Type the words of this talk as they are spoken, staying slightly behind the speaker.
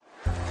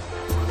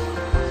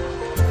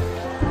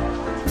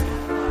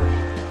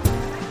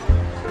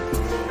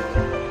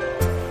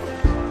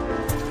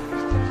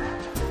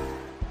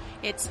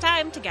It's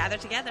time to gather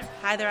together.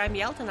 Hi there, I'm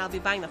Yelton. I'll be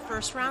buying the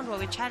first round while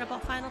we chat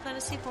about Final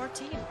Fantasy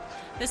XIV.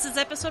 This is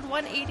episode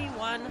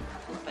 181.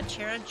 Pull up a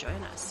chair and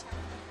join us.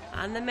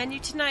 On the menu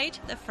tonight,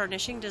 the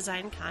Furnishing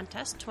Design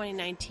Contest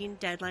 2019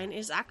 deadline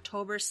is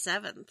October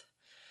 7th.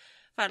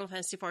 Final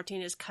Fantasy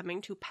XIV is coming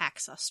to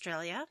PAX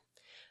Australia.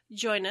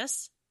 Join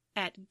us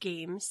at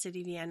Game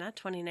City Vienna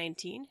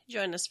 2019.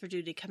 Join us for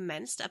Duty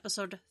Commenced,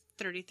 episode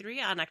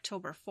 33 on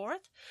October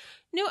 4th.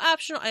 New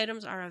optional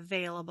items are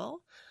available.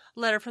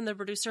 Letter from the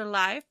Producer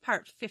Live,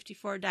 Part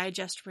 54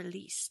 Digest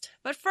released.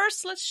 But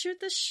first, let's shoot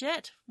the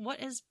shit. What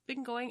has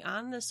been going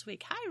on this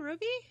week? Hi,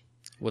 Ruby.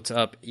 What's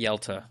up,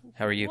 Yelta?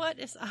 How are you?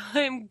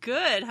 I'm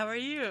good. How are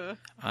you?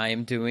 I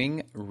am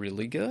doing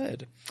really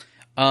good.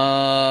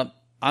 I'm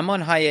on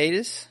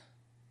hiatus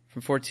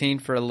from 14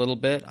 for a little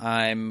bit.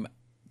 I'm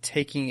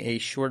taking a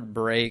short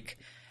break.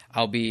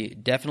 I'll be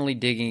definitely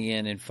digging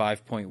in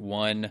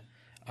 5.1.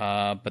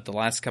 But the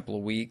last couple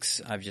of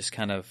weeks, I've just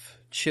kind of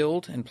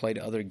chilled and played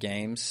other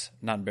games.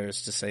 Not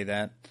embarrassed to say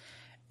that.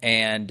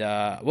 And,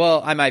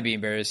 well, I might be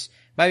embarrassed.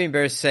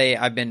 To say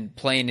I've been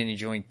playing and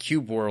enjoying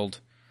Cube World,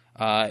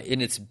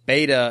 in its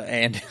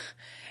beta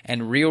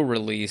and real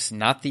release,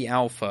 not the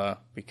alpha,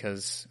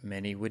 because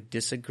many would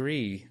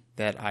disagree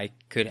that I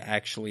could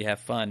actually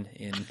have fun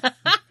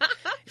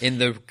in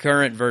the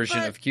current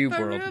version of Cube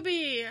World.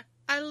 Ruby,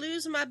 I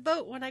lose my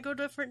boat when I go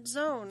to a different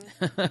zone.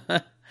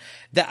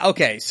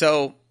 Okay,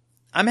 so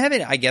I'm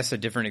having, I guess, a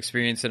different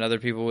experience than other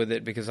people with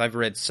it because I've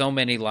read so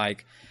many,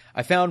 like,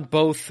 I found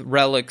both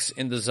relics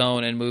in the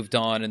zone and moved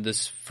on and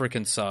this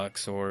frickin'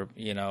 sucks, or,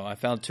 you know, I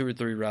found 2 or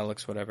 3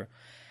 relics, whatever.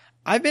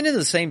 I've been in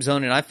the same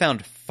zone and I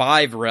found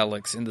 5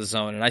 relics in the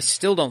zone and I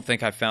still don't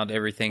think I found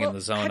everything in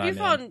the zone I'm in. Have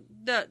you found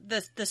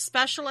the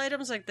special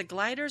items like the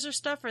gliders or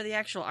stuff, or the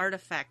actual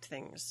artifact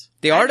things?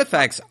 The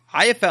artifacts,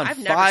 I have found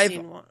I've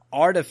 5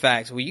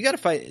 artifacts. Well, you gotta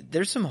fight,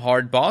 there's some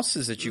hard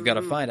bosses that you've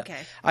gotta find. Okay.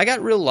 I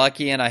got real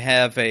lucky and I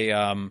have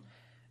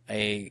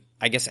I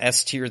guess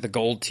S tier, the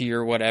gold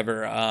tier,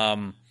 whatever,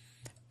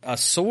 a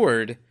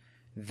sword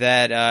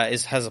that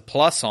has a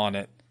plus on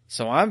it.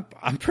 So I'm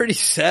pretty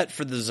set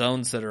for the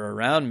zones that are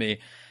around me.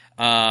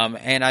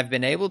 And I've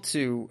been able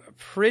to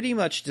pretty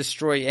much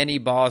destroy any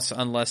boss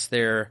unless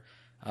they're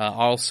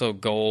also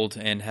gold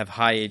and have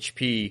high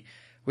HP,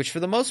 which for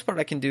the most part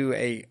I can do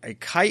a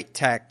kite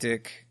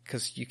tactic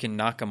because you can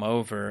knock them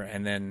over,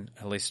 and then,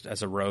 at least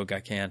as a rogue I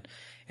can,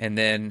 and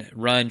then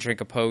run, drink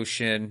a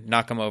potion,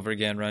 knock them over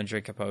again, run,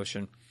 drink a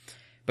potion.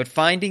 But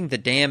finding the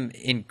damn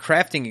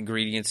crafting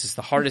ingredients is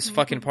the hardest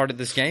fucking part of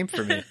this game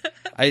for me.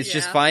 It's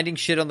just finding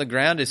shit on the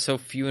ground is so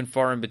few and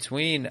far in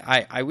between.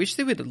 I wish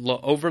they would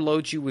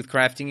overload you with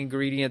crafting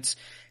ingredients,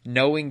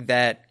 knowing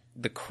that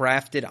the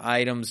crafted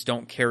items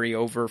don't carry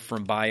over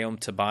from biome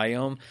to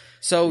biome.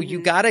 So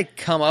you gotta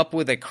come up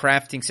with a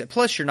crafting set.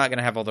 Plus, you're not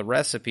gonna have all the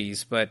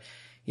recipes, but,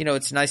 you know,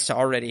 it's nice to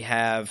already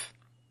have,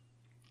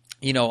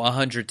 you know,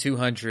 100,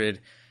 200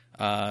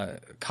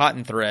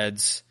 cotton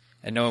threads.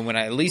 And knowing when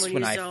I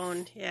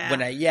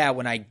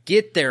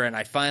get there and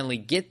I finally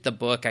get the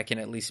book, I can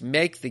at least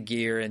make the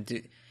gear and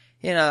do,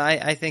 you know,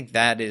 I think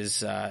that is,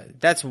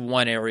 that's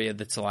one area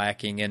that's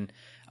lacking. And,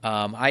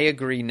 I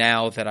agree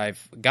now that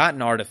I've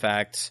gotten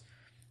artifacts,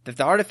 that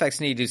the artifacts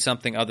need to do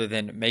something other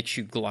than makes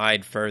you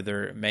glide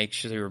further,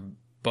 makes your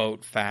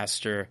boat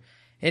faster.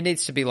 It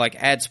needs to be like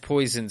adds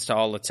poisons to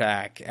all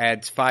attack,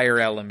 adds fire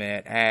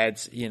element,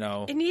 adds, you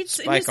know, it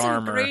needs armor.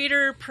 Some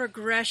greater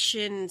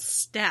progression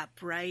step,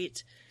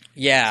 right?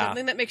 Yeah.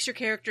 Something that makes your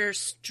character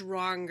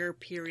stronger,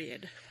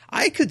 period.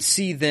 I could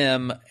see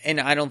them,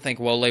 and I don't think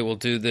Wole will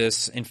do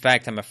this. In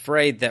fact, I'm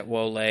afraid that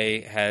Wole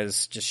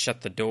has just shut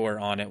the door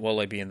on it,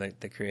 Wole being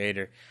the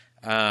creator.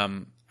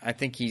 I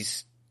think he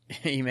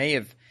may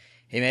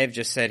have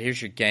just said, here's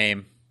your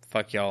game,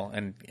 fuck y'all,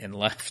 and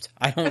left.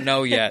 I don't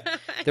know yet.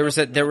 There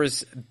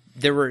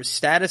were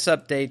status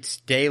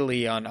updates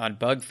daily on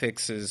bug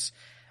fixes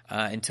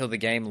until the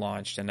game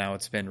launched, and now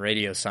it's been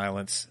radio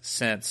silence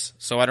since.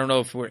 So I don't know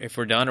if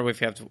we're done or if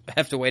we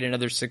have to wait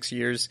another 6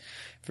 years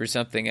for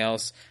something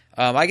else.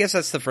 I guess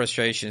that's the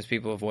frustration, is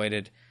people have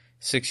waited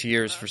 6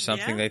 years for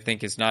something they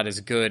think is not as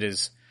good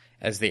as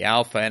the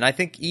alpha. And I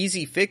think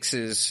easy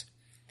fixes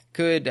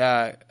could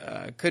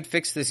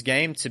fix this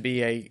game to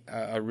be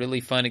a really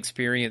fun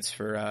experience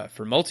for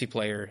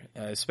multiplayer,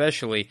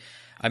 especially.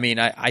 I mean,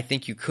 I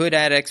think you could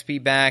add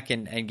XP back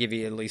and give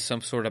you at least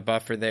some sort of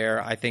buffer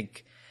there. I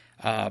think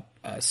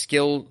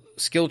skill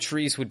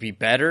trees would be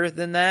better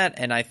than that,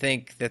 and I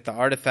think that the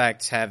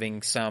artifacts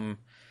having some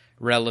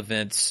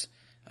relevance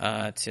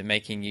to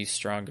making you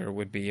stronger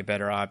would be a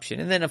better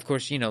option. And then, of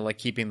course, you know, like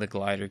keeping the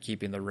glider,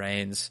 keeping the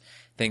reins,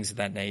 things of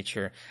that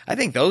nature. I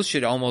think those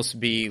should almost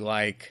be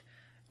like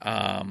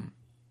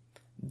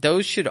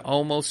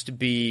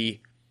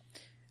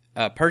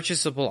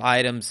purchasable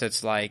items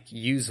that's like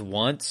use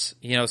once,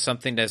 you know,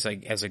 something that's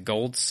like as a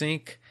gold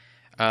sink.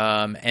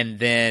 And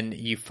then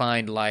you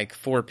find like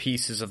 4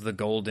 pieces of the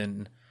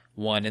golden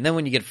one. And then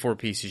when you get 4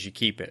 pieces, you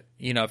keep it.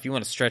 You know, if you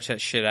want to stretch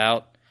that shit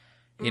out,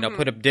 you know,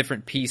 put a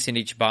different piece in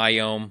each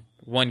biome,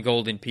 1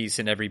 golden piece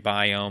in every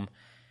biome.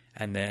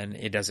 and then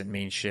it doesn't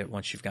mean shit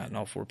once you've gotten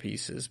all 4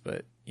 pieces,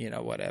 but,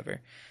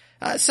 whatever.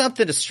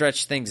 Something to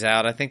stretch things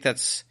out. I think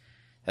that's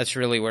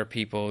really where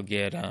people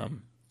get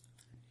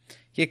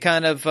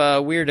kind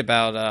of weird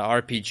about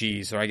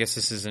RPGs, or I guess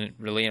this isn't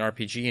really an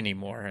RPG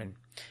anymore, and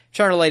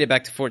trying to relate it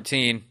back to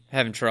 14,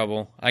 having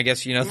trouble. I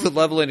guess, the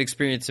leveling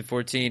experience at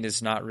 14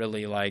 is not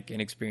really like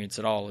an experience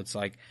at all. It's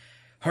like,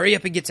 hurry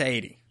up and get to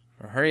 80,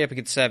 or hurry up and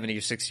get 70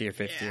 or 60 or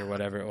 50 or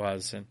whatever it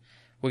was, and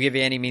we'll give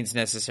you any means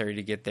necessary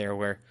to get there,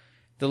 where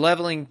the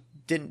leveling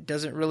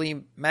doesn't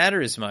really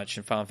matter as much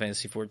in Final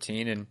Fantasy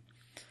 14, and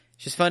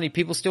it's just funny,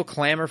 people still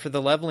clamor for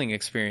the leveling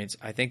experience.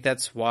 I think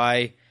that's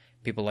why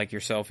people like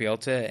yourself,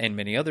 Yelta, and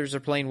many others are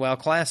playing WoW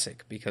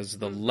Classic, because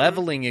the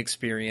leveling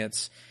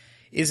experience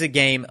is a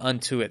game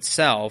unto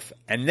itself,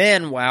 and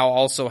then WoW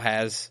also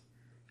has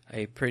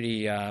a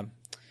pretty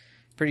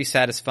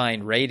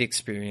satisfying raid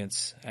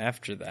experience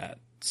after that.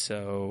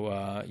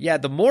 So,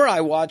 the more I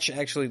watch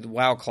actually the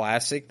WoW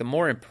Classic, the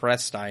more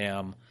impressed I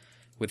am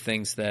with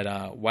things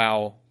that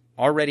WoW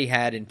already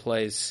had in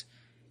place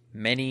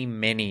many,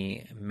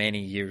 many, many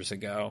years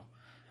ago.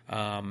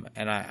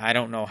 And I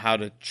don't know how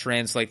to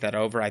translate that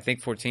over. I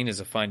think 14 is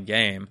a fun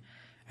game.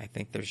 I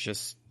think there's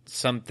just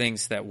some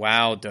things that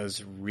WoW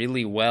does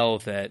really well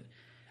that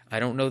I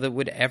don't know that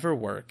would ever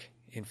work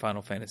in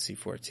Final Fantasy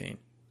 14.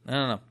 I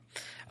don't know.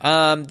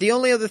 The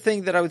only other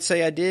thing that I would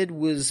say I did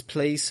was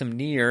play some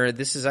Nier.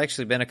 This has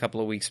actually been a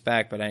couple of weeks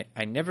back, but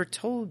I never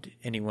told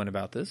anyone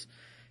about this,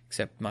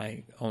 except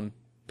my own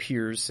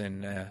peers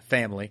and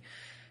family.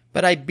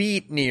 But I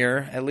beat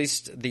Nier, at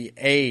least the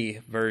A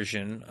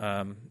version,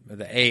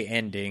 the A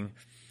ending.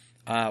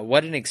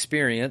 What an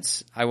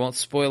experience. I won't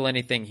spoil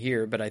anything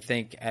here, but I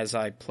think as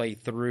I play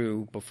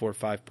through before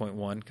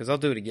 5.1, because I'll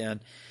do it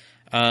again,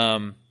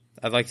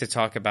 I'd like to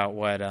talk about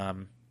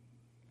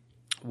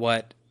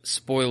what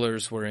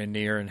spoilers were in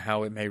Nier and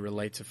how it may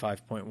relate to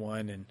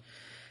 5.1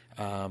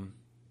 and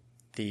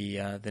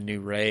the new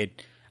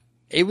raid.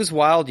 It was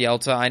wild,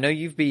 Yelta. I know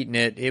you've beaten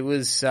it. It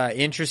was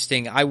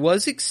interesting. I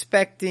was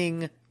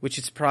expecting, which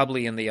is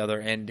probably in the other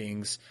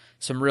endings,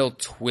 some real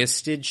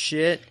twisted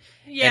shit.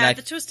 Yeah,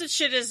 the twisted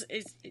shit is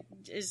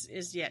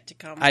yet to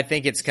come. I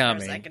think it's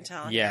coming. As far as I can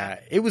tell. Yeah,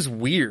 it was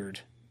weird.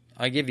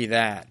 I'll give you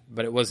that,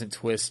 but it wasn't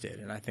twisted,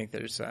 and I think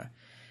there's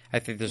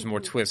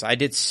more twists. I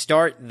did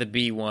start the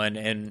B one,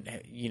 and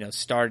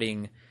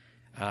starting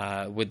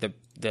with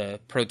the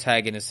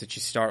protagonist that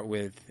you start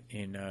with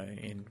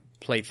in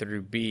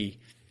playthrough B.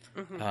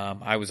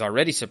 Mm-hmm. I was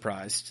already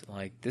surprised.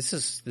 Like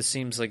this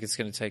seems like it's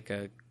going to take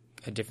a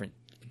different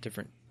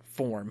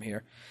form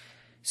here.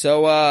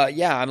 So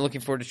I'm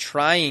looking forward to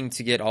trying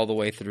to get all the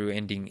way through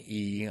ending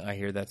E. I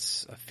hear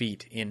that's a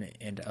feat in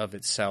and of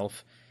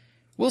itself.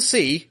 We'll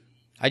see.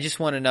 I just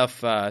want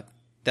enough that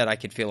I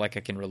could feel like I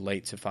can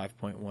relate to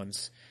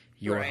 5.1's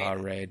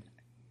Yorha raid.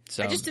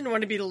 So I just didn't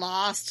want to be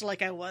lost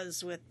like I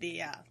was with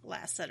the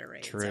last set of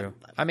raids. True.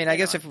 I mean, I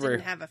guess if we're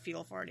didn't have a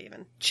feel for it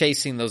even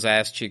chasing those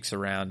ass cheeks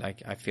around,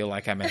 I feel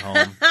like I'm at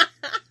home.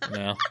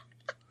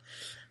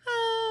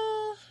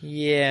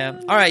 Yeah.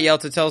 All right,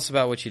 Yelta, tell us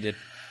about what you did.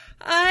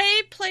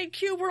 I played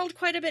Q World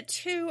quite a bit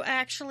too,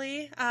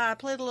 actually. I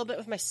played a little bit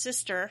with my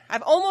sister.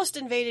 I've almost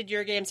invaded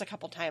your games a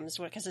couple times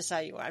because I saw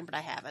you on, but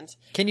I haven't.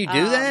 Can you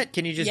do that?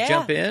 Can you just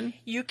jump in?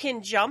 You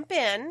can jump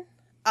in,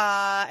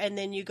 and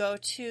then you go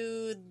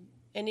to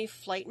any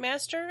flight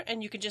master,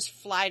 and you can just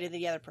fly to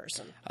the other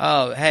person.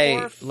 Oh,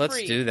 hey,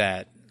 let's do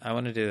that. I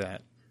want to do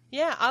that.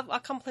 Yeah, I'll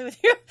come play with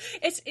you.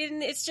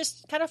 It's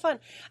just kind of fun.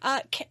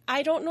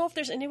 I don't know if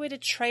there's any way to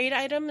trade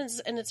items,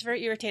 and it's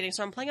very irritating.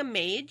 So I'm playing a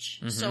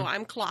mage, so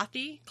I'm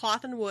clothy.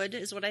 Cloth and wood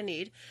is what I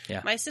need.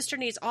 Yeah. My sister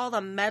needs all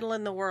the metal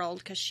in the world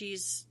because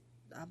she's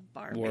a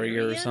barbarian.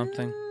 Warrior or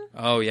something?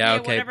 Oh, yeah,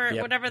 okay.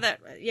 Whatever that,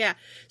 yeah.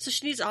 So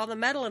she needs all the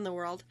metal in the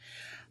world.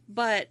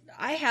 But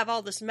I have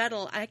all this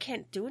metal, I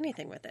can't do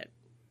anything with it.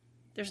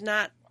 There's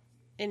not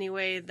any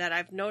way that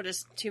I've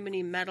noticed too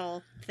many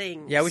metal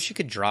things. Yeah, I wish you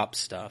could drop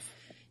stuff.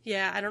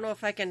 Yeah, I don't know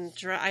if I can.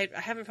 I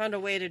haven't found a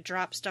way to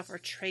drop stuff or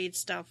trade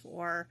stuff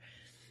or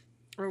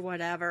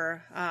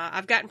whatever.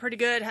 I've gotten pretty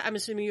good. I'm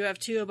assuming you have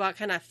too, about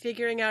kind of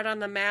figuring out on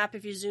the map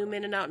if you zoom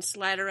in and out and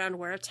slide around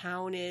where a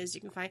town is.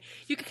 You can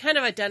kind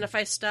of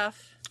identify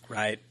stuff.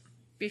 Right.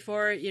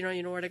 Before you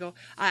know where to go.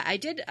 I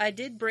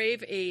did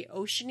brave a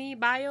oceany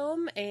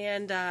biome,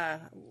 and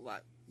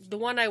the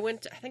one I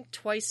went to, I think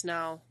twice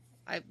now.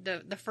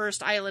 The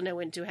first island I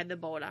went to had the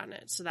boat on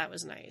it, so that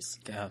was nice.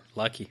 Yeah,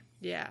 lucky.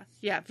 Yeah,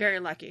 very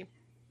lucky.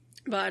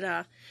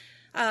 But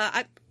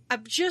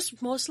I've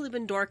just mostly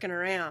been dorking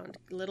around.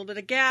 A little bit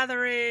of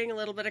gathering, a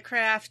little bit of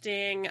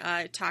crafting.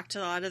 I talked to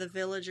a lot of the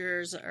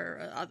villagers,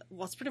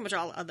 it's pretty much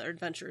all other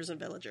adventurers and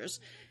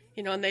villagers.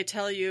 And they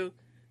tell you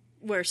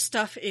where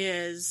stuff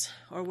is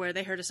or where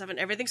they heard of stuff, and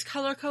everything's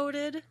color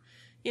coded.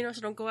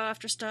 So don't go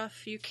after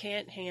stuff you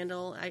can't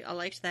handle. I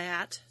liked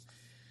that.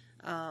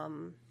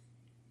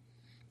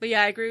 But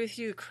yeah, I agree with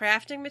you.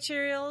 Crafting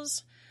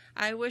materials,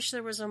 I wish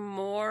there was a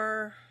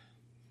more,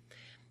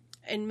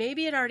 and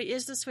maybe it already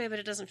is this way, but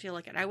it doesn't feel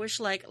like it. I wish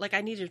like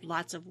I needed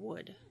lots of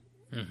wood.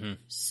 Mm-hmm.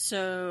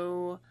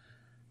 So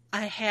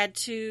I had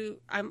to.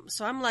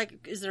 I'm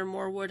like, is there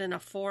more wood in a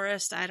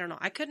forest? I don't know.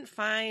 I couldn't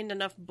find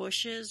enough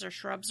bushes or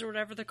shrubs or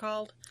whatever they're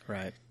called.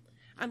 Right.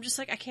 I'm just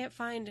like, I can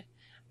find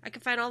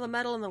all the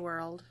metal in the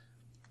world,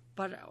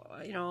 but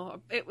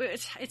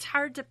it's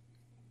hard to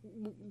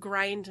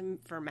grind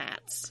for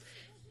mats.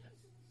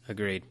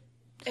 Agreed.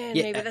 And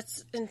maybe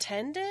that's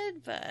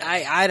intended, but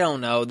I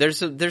don't know. There's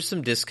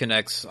some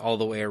disconnects all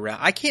the way around.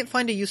 I can't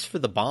find a use for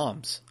the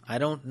bombs. I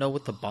don't know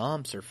what the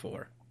bombs are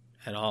for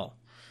at all.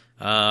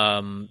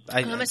 I'm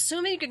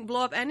assuming you can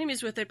blow up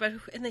enemies with it, but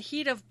in the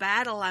heat of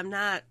battle, I'm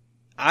not.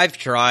 I've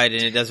tried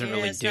and it doesn't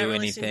really do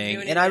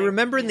anything. And I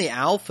remember in the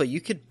alpha, you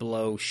could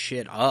blow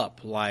shit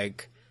up.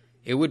 Like,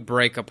 it would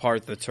break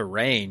apart the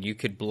terrain. You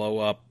could blow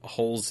up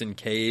holes in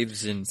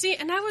caves and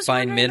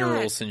find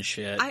minerals and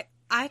shit.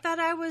 I thought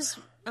I was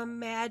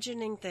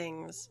imagining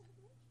things.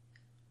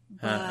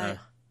 But,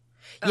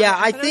 yeah,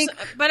 I think.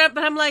 But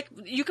I'm like,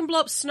 you can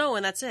blow up snow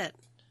and that's it.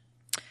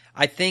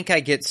 I think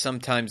I get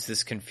sometimes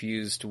this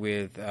confused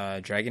with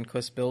Dragon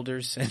Quest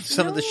Builders and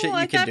some of the shit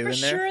you can do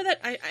in there. Sure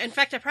in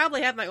fact, I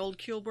probably have my old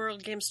Cube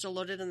World game still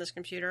loaded in this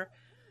computer,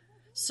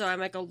 so I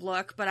might go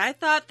look. But I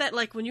thought that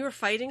like when you were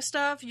fighting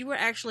stuff, you were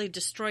actually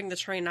destroying the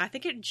terrain. I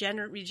think it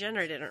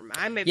regenerated.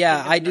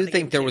 I do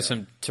think there was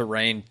some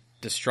terrain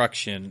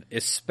destruction,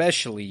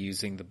 especially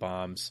using the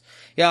bombs.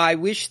 Yeah, I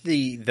wish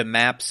the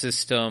map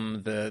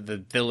system,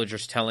 the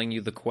villagers telling you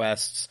the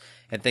quests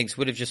and things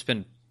would have just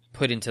been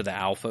put into the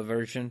alpha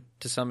version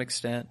to some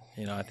extent.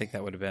 I think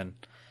that would have been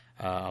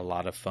a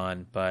lot of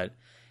fun. But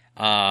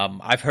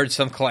I've heard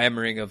some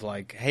clamoring of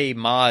like, "Hey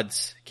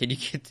mods, can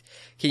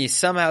you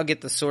somehow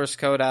get the source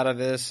code out of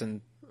this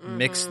and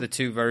mix the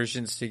two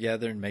versions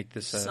together and make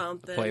this a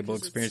playable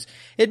experience?"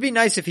 It'd be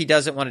nice if he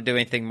doesn't want to do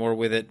anything more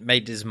with it,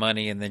 made his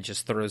money, and then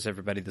just throws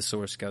everybody the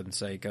source code and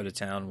say, "Go to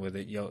town with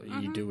it.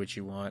 You do what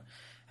you want."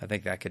 I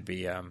think that could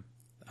be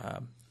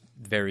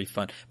very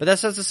fun. But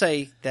that's not to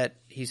say that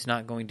he's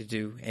not going to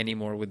do any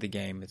more with the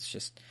game. It's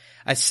just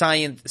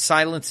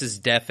silence is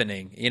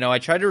deafening. I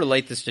try to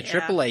relate this to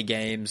AAA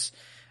games.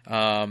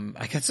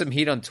 I got some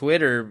heat on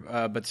Twitter,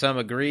 but some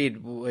agreed.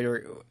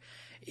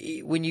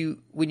 When you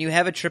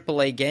have a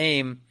AAA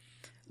game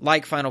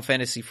like Final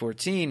Fantasy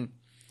XIV,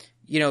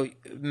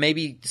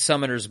 maybe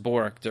Summoner's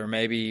borked or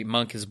maybe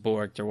Monk is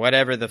borked or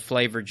whatever the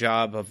flavor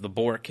job of the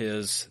bork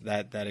is,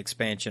 that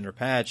expansion or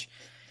patch.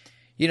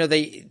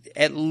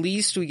 At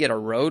least we get a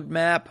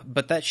roadmap,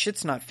 but that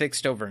shit's not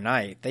fixed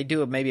overnight. They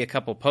do maybe a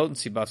couple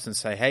potency buffs and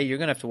say, "Hey, you're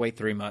going to have to wait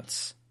 3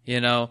 months,"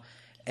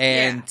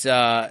 And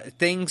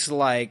things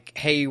like,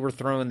 "Hey, we're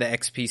throwing the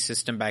XP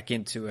system back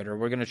into it," or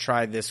 "We're going to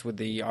try this with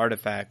the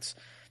artifacts."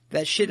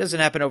 That shit doesn't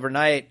happen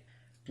overnight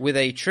with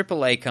a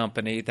AAA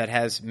company that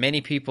has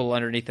many people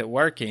underneath it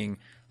working,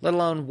 let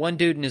alone one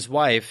dude and his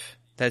wife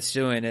that's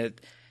doing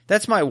it.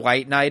 That's my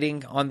white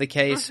knighting on the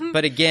case.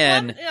 But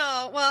again,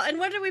 and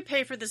what did we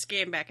pay for this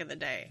game back in the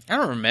day? I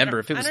don't remember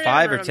if it was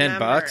 $5 or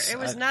 $10. It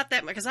was not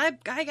that much because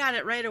I got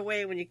it right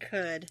away when you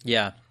could.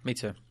 Yeah, me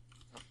too.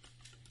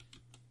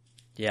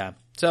 Yeah,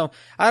 so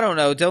I don't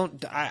know.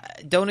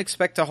 Don't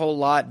expect a whole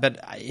lot,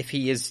 but if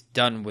he is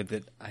done with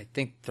it, I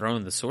think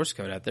throwing the source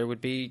code out there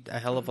would be a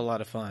hell of a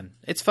lot of fun.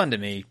 It's fun to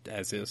me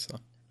as is. So.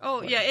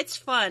 Oh yeah, it's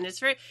fun.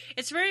 It's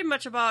very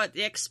much about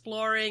the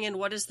exploring and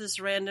what is this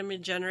randomly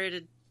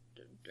generated.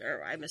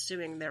 Or I'm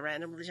assuming the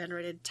randomly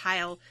generated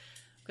tile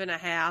gonna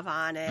have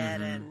on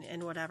it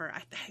and whatever.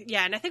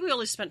 And I think we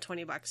only spent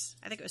 $20.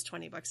 I think it was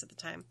 $20 at the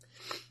time.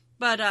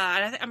 But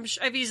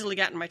I've easily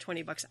gotten my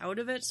 $20 out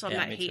of it, so I'm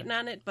not hating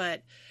on it.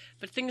 But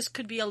things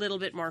could be a little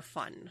bit more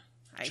fun,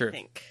 I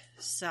think.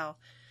 So,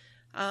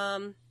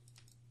 some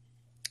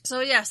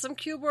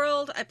Cube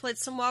World. I played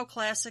some WoW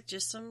Classic,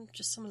 just some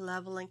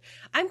leveling.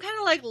 I'm kind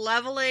of like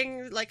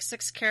leveling like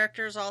 6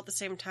 characters all at the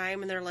same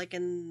time, and they're like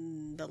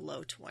in the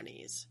low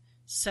 20s.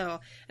 So,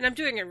 and I'm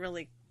doing it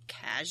really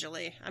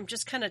casually. I'm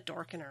just kind of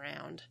dorking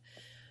around.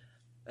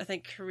 I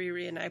think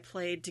Kariri and I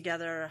played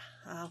together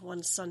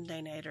one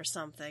Sunday night or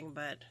something,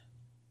 but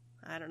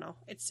I don't know.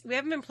 We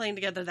haven't been playing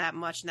together that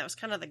much, and that was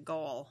kind of the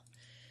goal.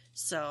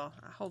 So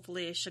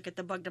hopefully she'll get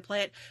the bug to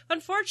play it.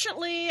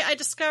 Unfortunately, I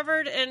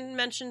discovered and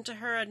mentioned to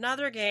her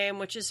another game,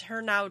 which is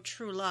her now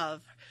true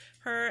love.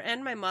 Her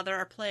and my mother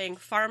are playing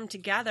Farm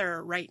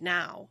Together right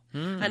now.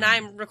 And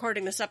I'm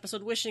recording this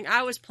episode wishing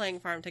I was playing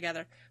Farming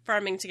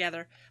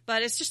Together.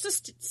 But it's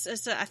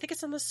just I think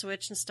it's on the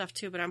Switch and stuff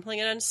too, but I'm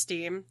playing it on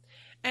Steam.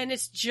 And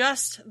it's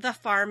just the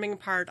farming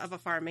part of a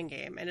farming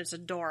game, and it's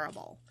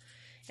adorable.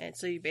 And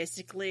so you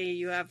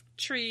have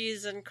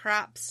trees and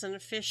crops and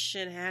fish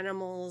and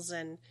animals,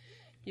 and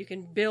you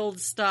can build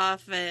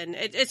stuff, and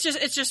it's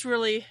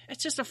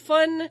just a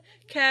fun,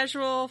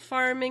 casual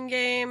farming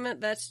game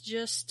that's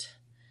just,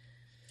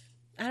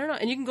 I don't know,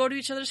 and you can go to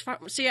each other's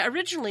farm. See,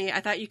 originally I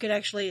thought you could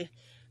actually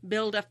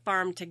build a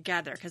farm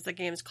together, because the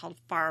game is called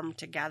Farm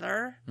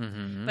Together.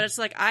 Mm-hmm. But it's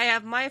like, I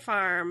have my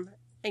farm,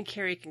 and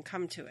Carrie can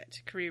come to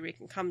it. Kariri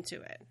can come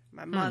to it.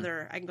 My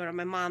mother, I can go to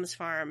my mom's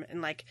farm,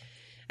 and like,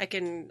 I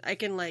can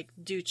like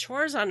do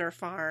chores on her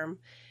farm,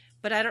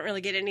 but I don't really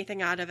get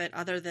anything out of it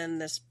other than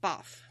this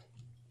buff.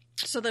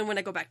 So then when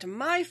I go back to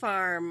my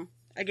farm,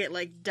 I get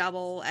like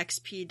double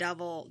XP,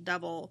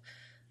 double.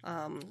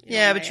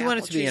 Yeah, but you want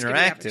it to be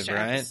interactive,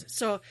 right?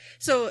 So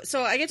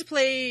I get to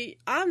play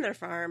on their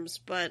farms,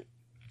 but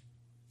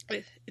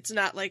it's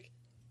not like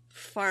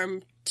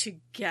farm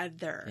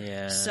together.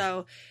 Yeah.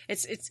 So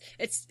it's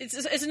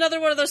another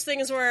one of those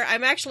things where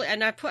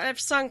I've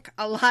sunk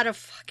a lot of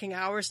fucking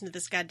hours into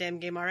this goddamn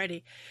game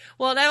already.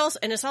 Well,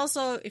 and it's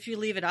also if you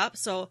leave it up.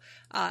 So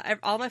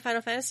all my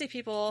Final Fantasy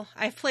people,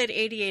 I've played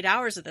 88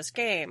 hours of this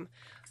game,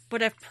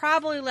 but I've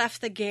probably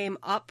left the game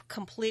up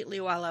completely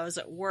while I was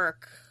at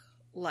work,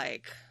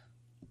 like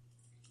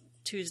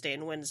Tuesday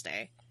and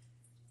Wednesday.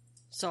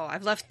 So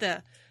I've left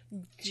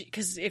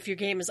because if your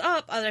game is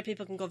up, other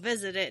people can go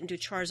visit it and do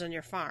chores on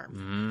your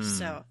farm.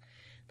 So,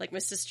 like my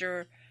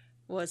sister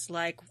was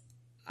like,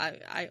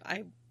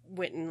 I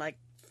went and like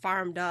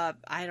farmed up,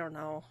 I don't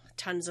know,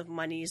 tons of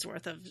money's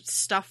worth of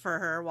stuff for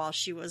her while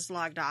she was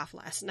logged off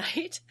last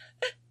night.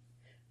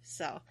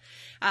 So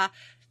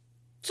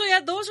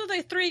yeah, those are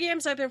the 3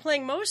 games I've been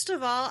playing most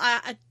of all.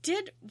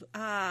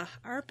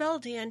 Our Bell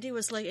Dandy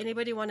was like,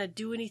 anybody want to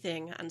do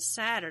anything on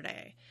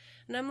Saturday?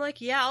 And I'm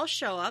like, yeah, I'll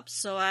show up.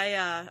 So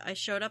I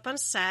showed up on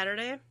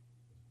Saturday.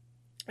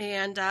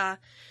 And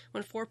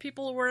when 4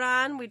 people were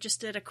on, we just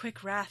did a quick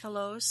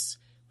Rathalos.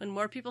 When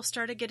more people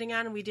started getting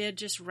on, we did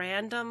just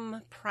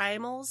random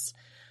primals.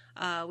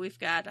 We've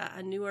got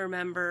a newer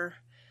member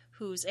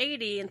who's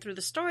 80 and through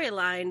the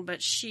storyline,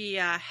 but she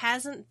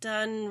hasn't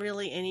done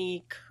really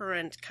any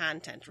current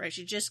content, right?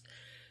 She just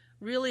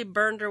really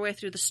burned her way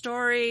through the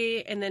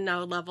story and then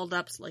now leveled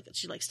up. Like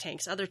she likes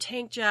tanks, other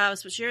tank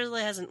jobs, but she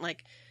really hasn't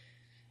like...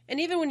 And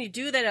even when you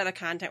do that other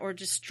content, we're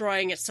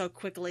destroying it so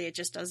quickly, it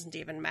just doesn't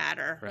even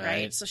matter,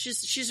 right? So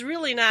she's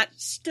really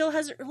still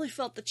hasn't really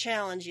felt the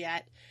challenge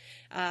yet.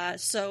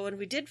 So when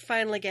we did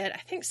finally get,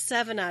 I think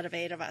 7 out of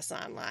 8 of us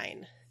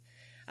online,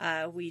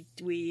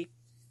 we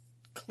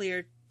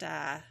cleared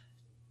the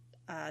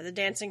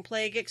Dancing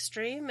Plague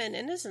Extreme and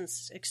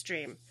Innocence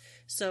Extreme.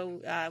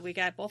 So we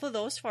got both of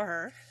those for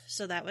her,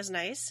 so that was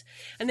nice.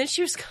 And then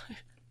she was going...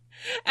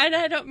 And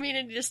I don't mean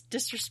any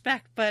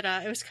disrespect, but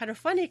it was kind of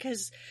funny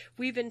because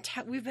we've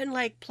been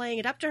like playing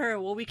it up to her.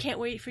 Well, we can't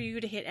wait for you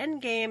to hit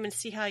endgame and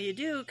see how you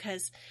do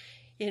because,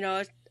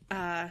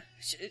 and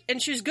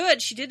she was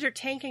good. She did her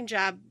tanking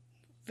job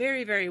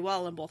very, very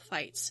well in both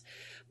fights.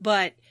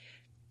 But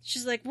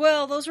she's like,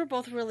 well, those were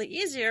both really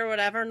easy or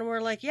whatever. And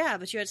we're like, yeah,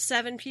 but you had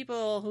 7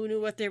 people who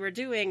knew what they were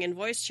doing and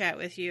voice chat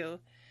with you.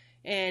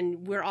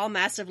 And we're all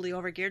massively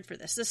overgeared for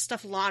this. This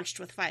stuff launched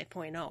with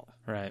 5.0.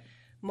 Right.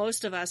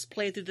 Most of us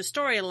played through the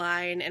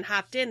storyline and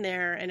hopped in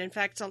there. And in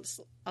fact,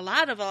 a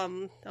lot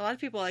of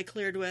people I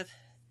cleared with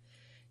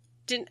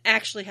didn't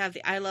actually have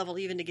the eye level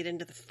even to get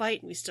into the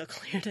fight, and we still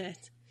cleared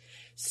it.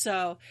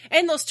 So,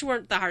 and those 2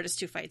 weren't the hardest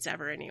 2 fights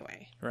ever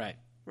anyway. Right.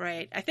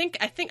 Right.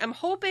 I'm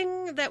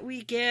hoping that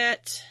we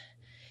get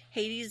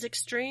Hades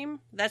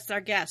Extreme. That's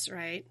our guess,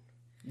 right?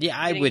 Yeah,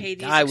 I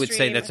would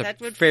say that's a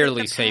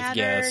fairly safe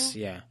guess.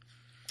 Yeah.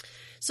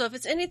 So if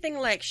it's anything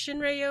like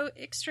Shinryu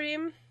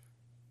Extreme,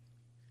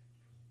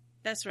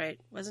 that's right,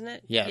 wasn't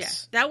it?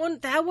 Yes. Yeah.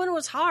 That one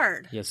was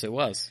hard. Yes, it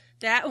was.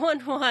 That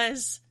one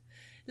was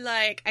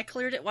like I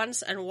cleared it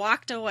once and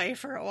walked away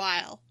for a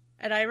while.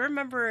 And I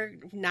remember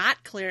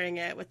not clearing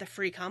it with the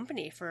free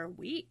company for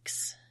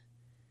weeks.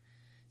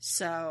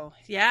 So,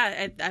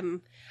 yeah,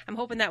 I'm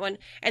hoping that one.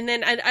 And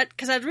then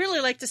cuz I'd really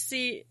like to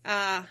see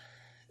how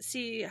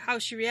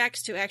she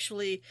reacts to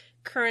actually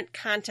current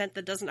content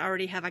that doesn't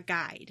already have a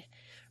guide,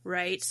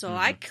 right? So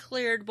I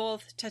cleared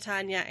both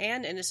Titania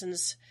and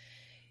Innocence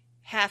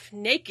half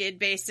naked,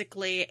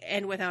 basically,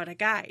 and without a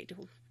guide.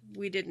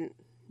 We didn't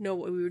know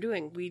what we were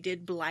doing. We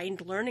did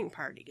blind learning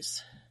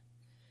parties.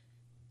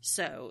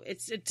 So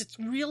it's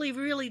really,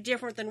 really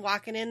different than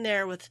walking in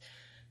there with,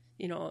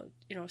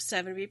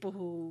 7 people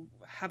who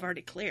have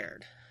already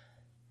cleared.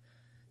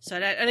 So,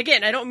 and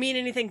again, I don't mean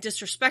anything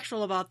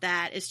disrespectful about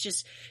that. It's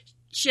just,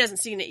 she hasn't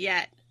seen it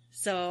yet.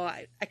 So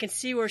I can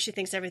see where she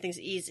thinks everything's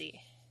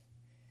easy.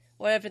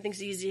 Well,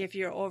 everything's easy if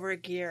you're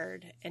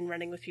over-geared and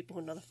running with people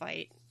who know the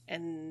fight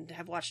and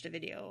have watched a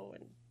video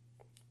and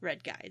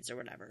read guides or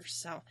whatever.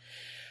 So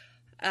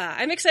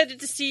I'm excited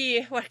to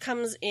see what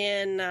comes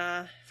in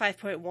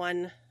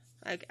 5.1.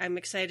 I'm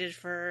excited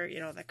for,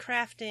 the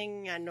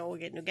crafting. I know we'll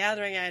get new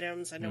gathering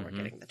items. I know we're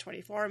getting the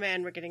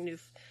 24-man. We're getting new,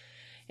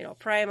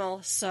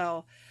 primal.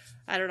 So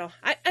I don't know.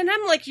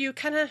 I'm like you,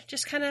 kind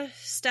of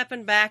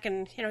stepping back,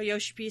 and,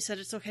 Yoshi P said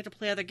it's okay to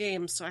play other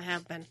games, so I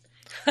have been.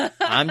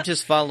 I'm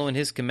just following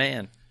his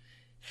command.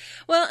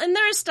 Well, and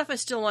there is stuff I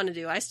still want to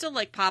do. I still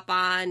pop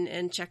on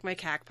and check my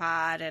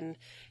CACPOD and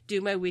do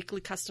my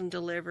weekly custom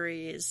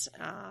deliveries.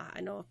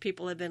 I know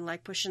people have been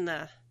pushing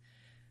I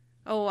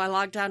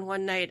logged on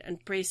one night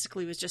and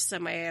basically was just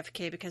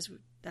semi-AFK because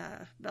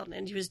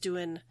Belton, he was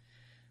doing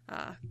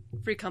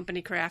free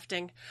company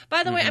crafting.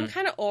 By the way, I'm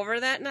kind of over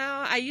that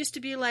now. I used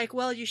to be like,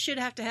 well, you should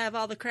have to have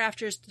all the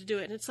crafters to do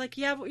it. And it's like,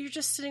 yeah, but you're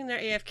just sitting there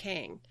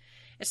AFKing.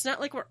 It's not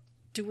like we're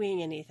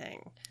doing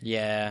anything.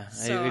 Yeah,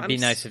 So it would be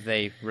nice if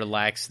they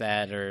relax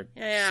that or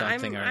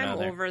something or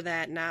another. I'm over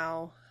that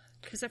now.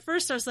 Because at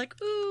first I was like,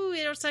 ooh,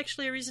 it's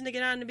actually a reason to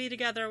get on to be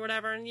together or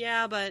whatever. And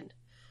yeah, but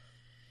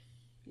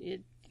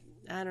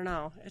I don't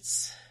know.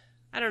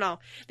 I don't know.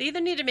 They either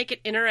need to make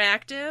it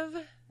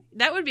interactive.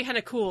 That would be kind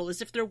of cool,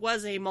 as if there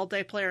was a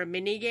multiplayer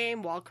mini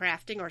game while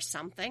crafting or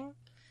something.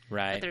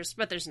 Right.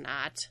 But there's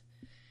not.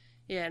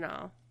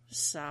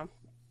 So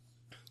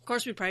of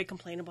course we'd probably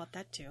complain about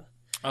that too.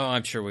 Oh,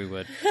 I'm sure we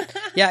would.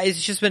 Yeah,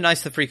 it's just been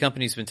nice. The Free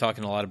Company's been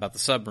talking a lot about the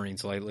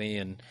submarines lately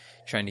and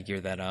trying to gear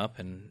that up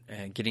and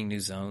getting new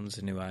zones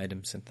and new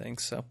items and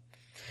things. So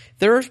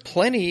there's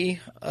plenty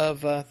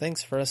of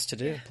things for us to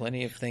do.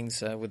 Plenty of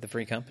things with the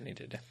Free Company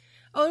to do.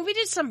 Oh, and we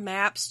did some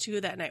maps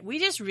too that night. We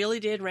just really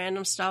did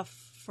random stuff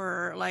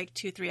for like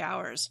 2-3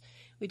 hours.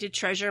 We did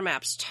treasure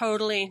maps.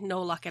 Totally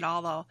no luck at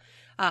all, though.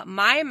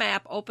 My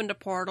map opened a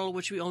portal,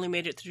 which we only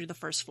made it through the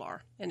first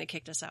floor, and it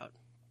kicked us out.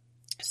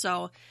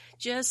 So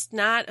just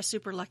not a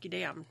super lucky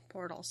day on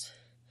portals.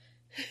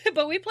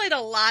 But we played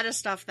a lot of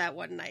stuff that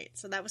one night,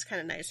 so that was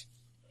kind of nice.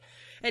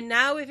 And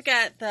now we've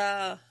got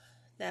the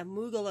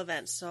Moogle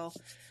event, so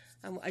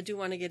I do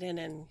want to get in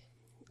and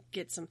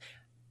get some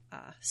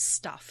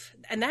stuff.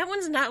 And that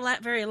one's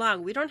not very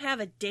long. We don't have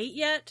a date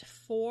yet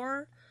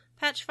for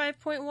patch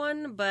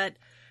 5.1, but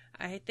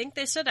I think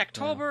they said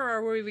October,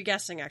 or were we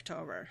guessing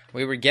October?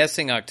 We were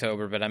guessing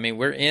October, but I mean,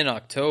 we're in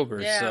October,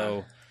 yeah.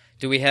 So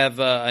do we have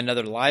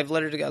another live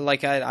letter to go?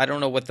 Like, I don't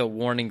know what the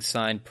warning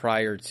sign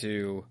prior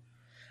to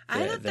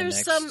I thought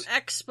there's some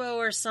expo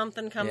or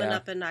something coming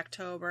up in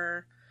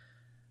October.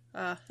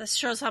 This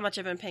shows how much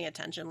I've been paying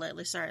attention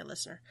lately. Sorry,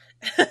 listener.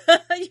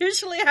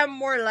 Usually I'm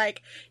more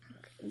like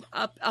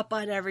up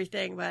on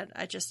everything, but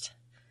I've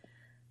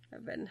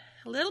been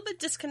a little bit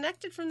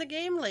disconnected from the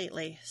game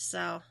lately,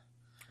 so.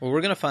 Well,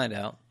 we're going to find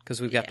out,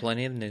 because we've got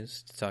plenty of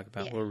news to talk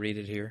about. Yeah. We'll read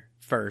it here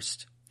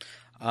first.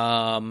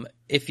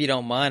 If you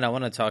don't mind, I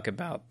want to talk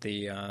about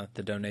the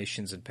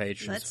donations and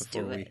patrons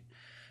before we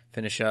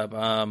finish up.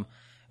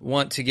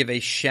 Want to give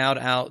a shout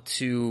out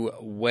to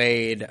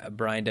Wade,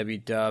 Brian W.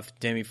 Duff,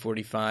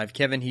 Demi45,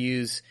 Kevin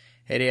Hughes,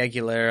 Eddie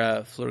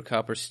Aguilera, Fleur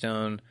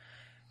Copperstone,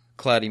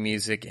 Cloudy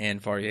Music, and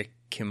Varya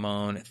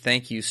Kimon.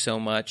 Thank you so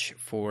much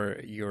for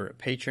your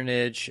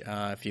patronage.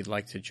 If you'd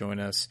like to join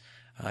us,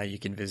 you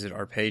can visit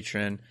our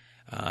Patreon.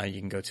 You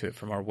can go to it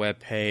from our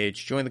webpage.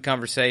 Join the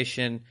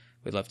conversation.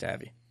 We'd love to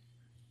have you.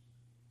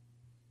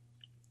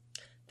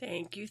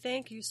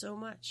 Thank you so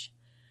much.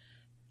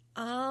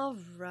 All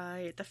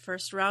right, the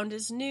first round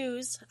is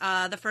news.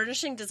 The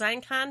Furnishing Design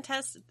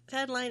Contest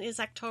deadline is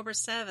October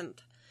 7th.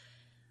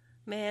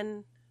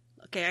 Man,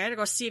 okay, I gotta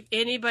go see if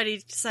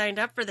anybody signed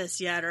up for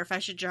this yet, or if I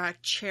should draw a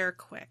chair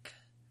quick.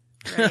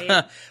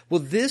 Right?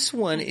 Well, this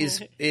one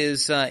is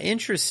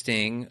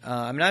interesting.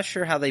 I'm not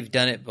sure how they've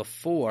done it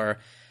before,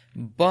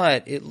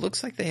 but it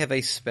looks like they have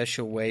a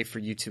special way for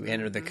you to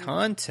enter the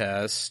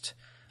contest.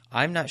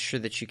 I'm not sure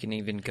that you can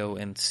even go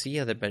and see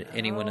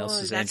anyone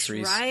else's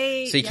entries.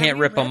 Right. So you can't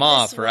rip them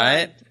off,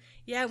 right?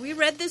 Yeah, we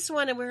read this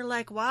one and we were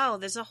like, wow,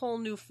 there's a whole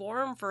new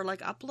forum for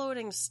like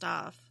uploading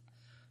stuff.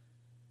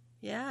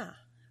 Yeah,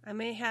 I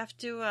may have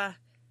to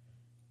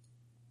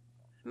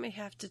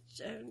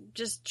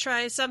just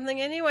try something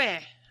anyway.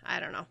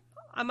 I don't know.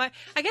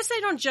 I guess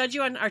they don't judge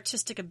you on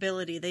artistic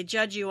ability. They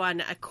judge you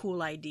on a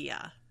cool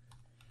idea.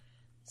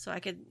 So I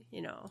could,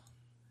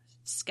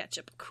 sketch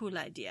up a cool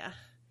idea.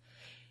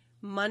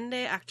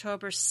 Monday,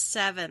 October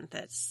 7th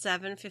at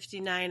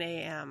 7:59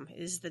 a.m.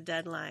 is the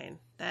deadline.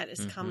 That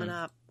is coming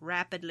up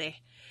rapidly.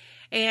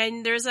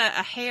 And there's a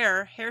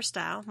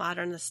hairstyle,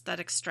 modern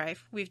aesthetic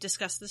strife. We've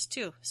discussed this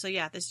too. So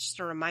yeah, this is just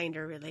a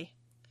reminder, really.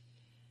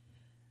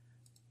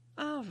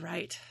 All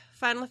right.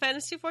 Final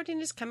Fantasy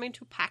XIV is coming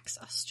to PAX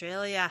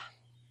Australia.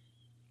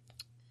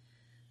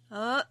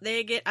 Oh,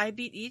 they get I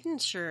Beat Eden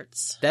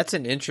shirts. That's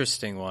an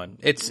interesting one.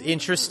 It's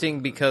interesting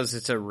because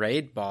it's a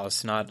raid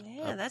boss, not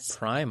that's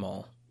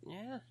primal.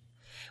 Yeah.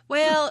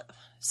 Well,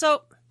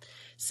 so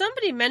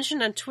somebody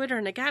mentioned on Twitter,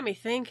 and it got me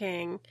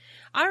thinking,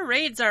 our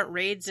raids aren't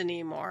raids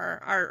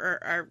anymore.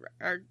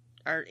 Our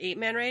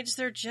 8-man raids,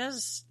 they're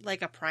just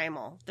like a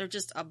primal. They're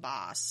just a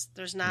boss.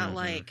 There's not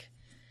like,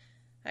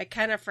 I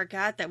kind of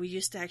forgot that we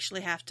used to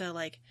actually have to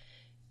like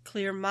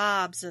clear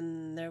mobs,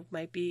 and there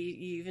might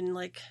be even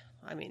like,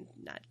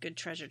 not good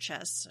treasure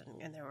chests,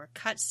 and there were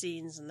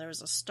cutscenes, and there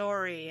was a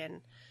story,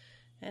 and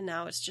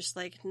now it's just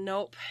like,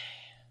 nope.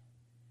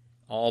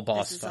 All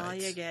boss fights. This is all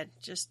you get,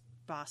 just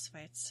boss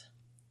fights.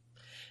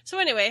 So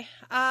anyway,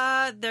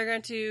 they're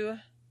going to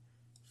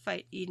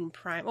fight Eden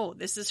Prime. Oh,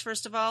 this is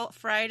first of all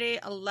Friday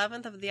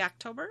 11th of the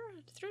October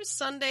through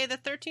Sunday the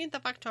 13th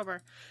of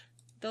October.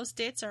 Those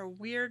dates are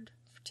weird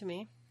to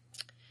me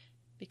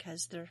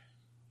because they're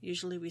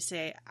usually we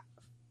say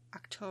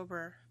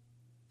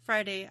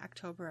Friday,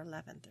 October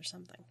 11th or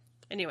something.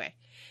 Anyway,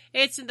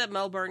 it's in the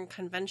Melbourne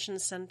Convention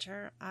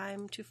Centre.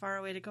 I'm too far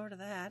away to go to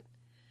that.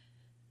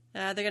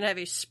 They're going to have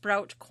a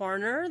Sprout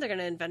Corner. They're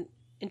going to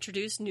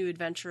introduce new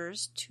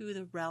adventurers to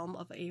the realm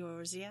of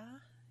Eorzea.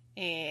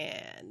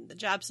 And and the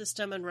job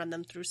system and run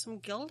them through some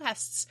guild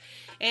tests.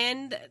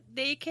 And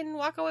they can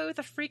walk away with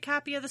a free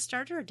copy of the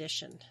starter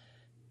edition.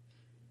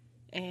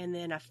 And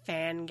then a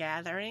fan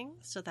gathering,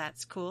 so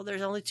that's cool.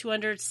 There's only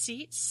 200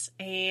 seats,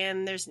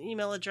 and there's an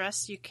email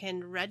address you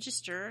can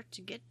register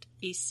to get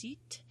a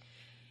seat.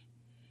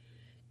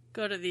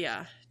 Go to the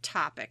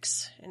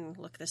topics and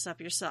look this up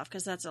yourself,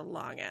 because that's a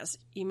long-ass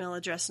email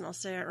address, and I'll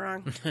say it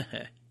wrong.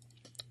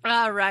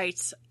 All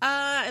right.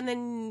 And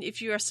then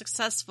if you are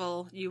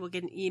successful, you will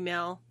get an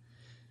email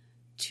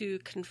to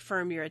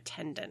confirm your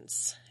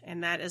attendance,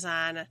 and that is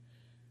on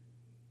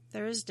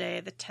Thursday,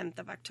 the 10th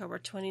of October,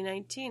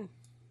 2019.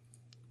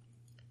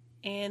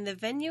 And the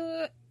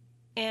venue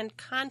and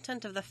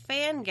content of the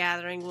fan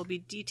gathering will be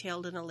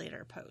detailed in a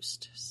later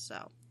post.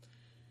 So,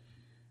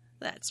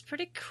 that's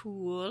pretty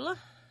cool.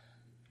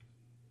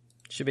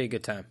 Should be a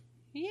good time.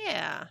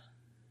 Yeah.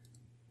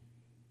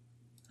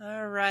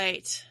 All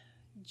right.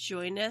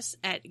 Join us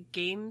at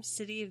Game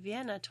City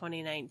Vienna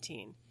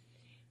 2019.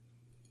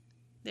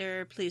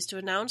 They're pleased to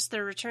announce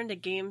their return to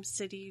Game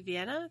City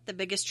Vienna, the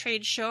biggest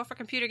trade show for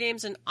computer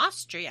games in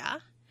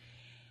Austria.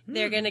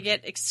 They're going to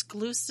get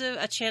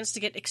a chance to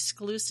get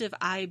exclusive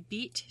I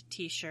Beat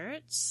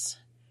t-shirts.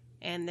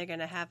 And they're going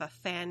to have a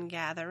fan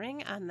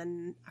gathering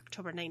on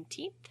October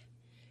 19th.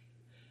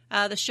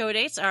 The show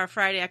dates are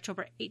Friday,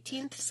 October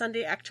 18th,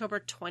 Sunday, October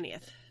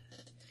 20th.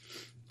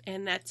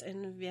 And that's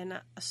in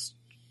Vienna,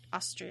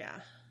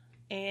 Austria.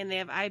 And they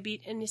have I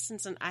Beat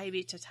Innocence and I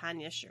Beat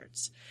Titania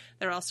shirts.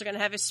 They're also going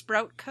to have a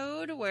Sprout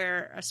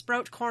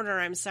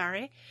Corner,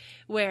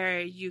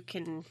 where you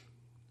can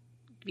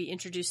be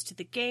introduced to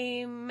the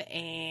game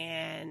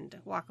and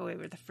walk away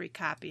with a free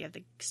copy of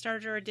the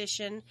starter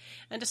edition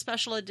and a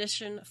special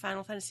edition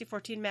Final Fantasy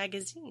XIV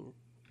magazine.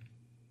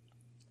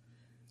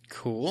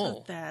 Cool.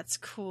 So that's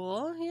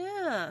cool,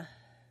 yeah.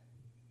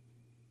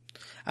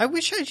 I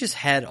wish I just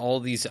had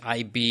all these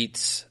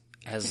iBeats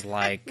as,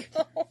 like,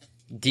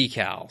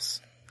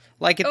 decals.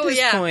 Like, at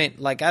this point,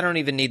 like, I don't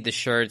even need the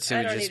shirts.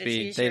 It would just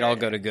be, they'd all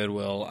go to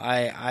Goodwill.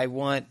 I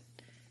want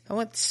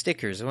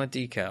stickers. I want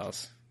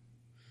decals.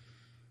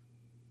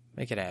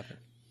 Make it happen.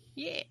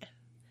 Yeah.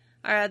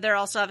 They're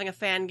also having a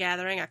fan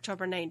gathering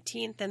October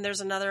 19th, and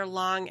there's another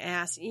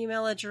long-ass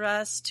email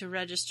address to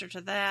register to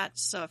that.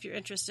 So if you're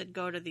interested,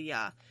 go to the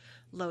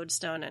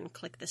Lodestone and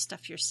click this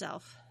stuff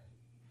yourself.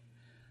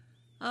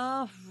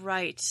 All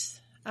right.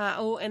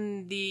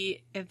 And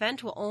the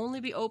event will only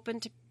be open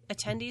to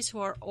attendees who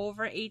are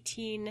over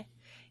 18.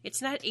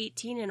 It's not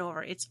 18 and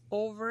over. It's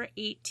over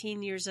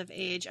 18 years of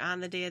age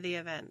on the day of the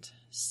event.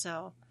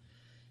 So...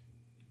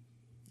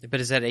 But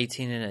is that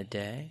 18 in a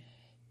day?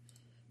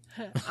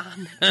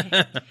 On the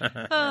day.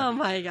 Oh,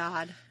 my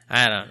God.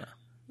 I don't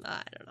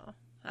know.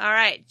 All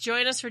right.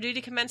 Join us for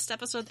Duty Commenced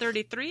episode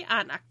 33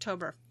 on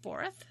October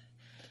 4th.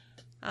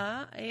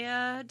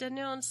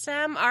 Daniel and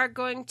Sam are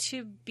going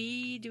to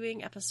be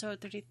doing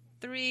episode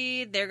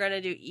 33. They're going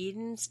to do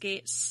Eden's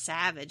Gate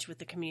Savage with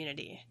the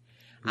community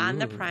on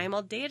the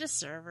Primal Data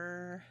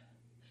server.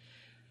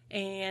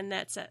 And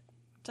that's at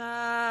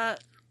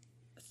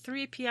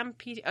 3 p.m.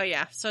 PT. Oh,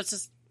 yeah. So it's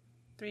just...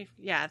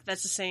 Yeah,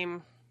 that's the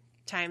same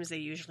times they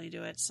usually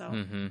do it. So,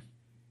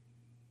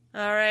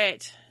 All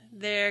right,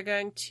 they're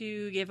going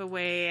to give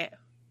away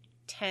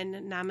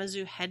 10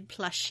 Namazu head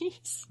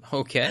plushies.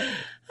 Okay.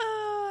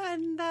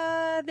 And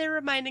they're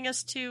reminding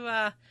us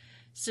to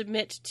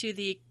submit to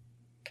the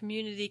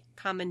community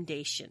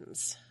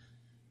commendations,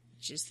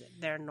 which is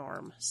their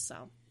norm.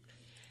 So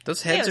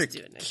those heads are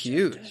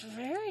cute. They're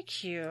very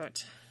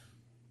cute.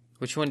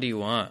 Which one do you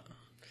want?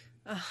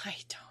 I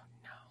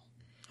don't know.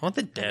 I want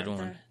the dead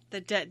one. The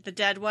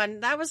dead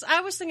one. I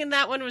was thinking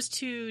that one was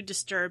too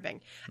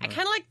disturbing. I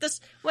kind of like this.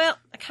 Well,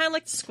 I kind of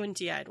like the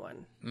squinty-eyed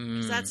one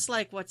because that's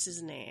like what's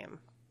his name?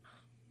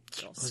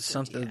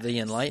 Something the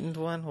enlightened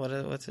one.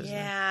 What's his name?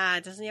 Yeah,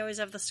 doesn't he always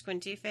have the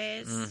squinty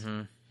face?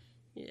 Mm-hmm.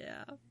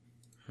 Yeah.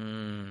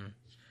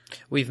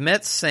 We've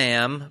met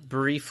Sam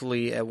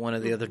briefly at one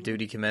of the other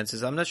duty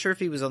commences. I'm not sure if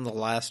he was on the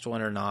last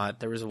one or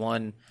not. There was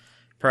one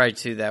prior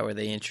to that where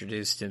they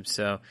introduced him.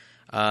 So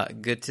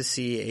good to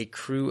see a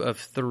crew of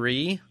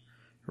 3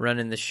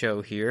 running the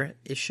show here.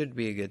 It should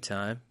be a good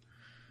time.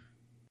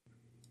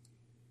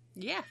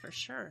 Yeah, for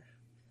sure.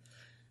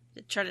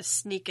 I try to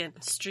sneak and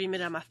stream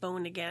it on my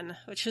phone again,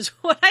 which is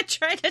what I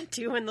try to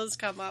do when those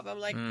come up. I'm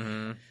like,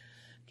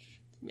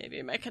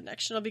 maybe my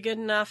connection will be good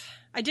enough.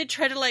 I did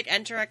try to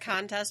enter a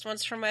contest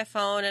once from my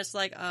phone. It's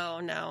like, oh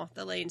no,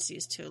 the latency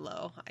is too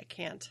low. I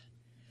can't.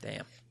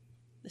 Damn.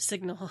 The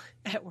signal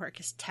at work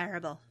is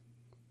terrible.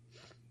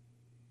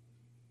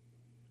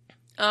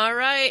 All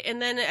right,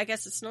 and then I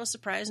guess it's no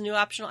surprise, new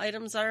optional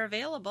items are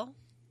available.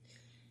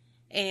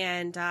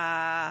 And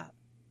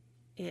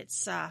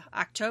it's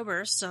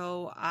October,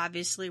 so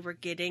obviously we're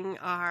getting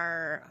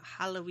our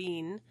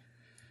Halloween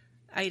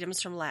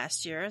items from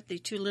last year. The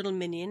 2 little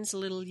minions,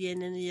 Little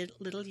Yin and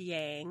Little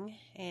Yang,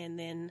 and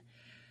then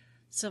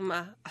some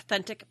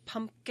authentic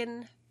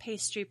pumpkin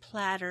pastry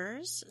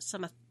platters,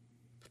 some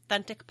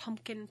authentic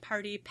pumpkin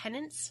party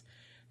pennants,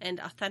 and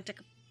authentic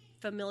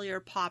familiar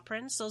paw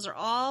prints. Those are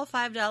all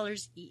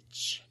 $5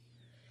 each.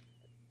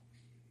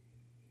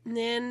 And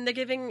then they're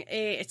giving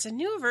it's a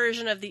new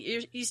version of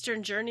the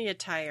Eastern Journey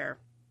attire.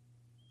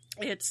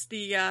 It's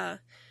the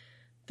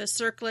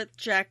circlet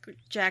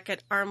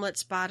jacket,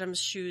 armlets, bottoms,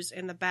 shoes,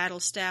 and the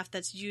battle staff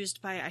that's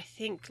used by, I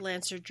think,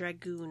 Lancer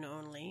Dragoon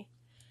only.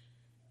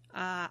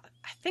 I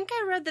think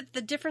I read that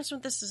the difference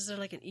with this is there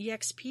like an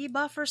EXP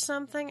buff or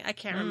something. I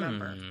can't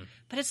remember.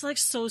 But it's like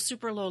so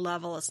super low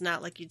level. It's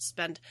not like you'd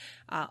spend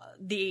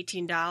the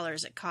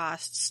 $18 it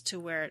costs to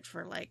wear it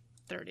for like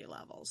 30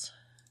 levels.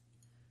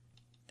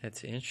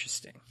 That's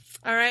interesting.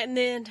 All right, and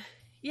then,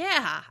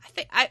 yeah, I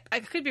think I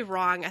could be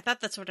wrong. I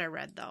thought that's what I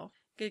read, though.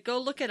 Go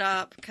look it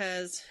up,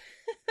 because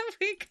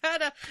we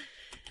gotta...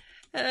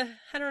 I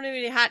don't have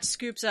any hot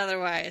scoops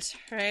otherwise,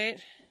 right?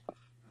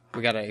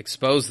 We gotta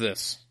expose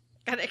this.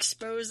 Gotta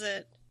expose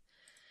it.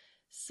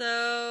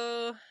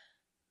 So...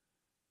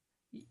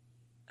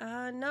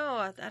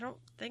 no, I don't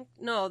think...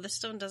 No,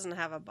 this one doesn't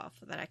have a buff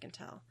that I can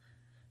tell.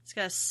 It's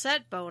got a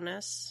set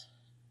bonus.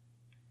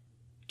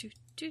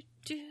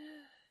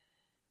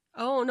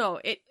 Oh, no,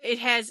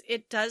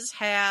 it does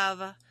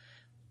have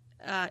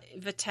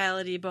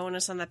vitality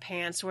bonus on the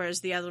pants, whereas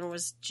the other one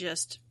was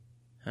just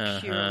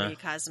purely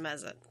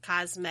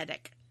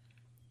cosmetic.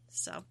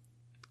 So,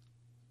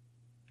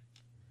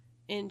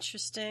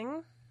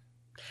 interesting.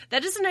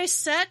 That is a nice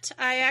set.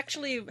 I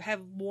actually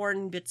have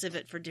worn bits of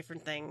it for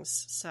different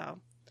things, so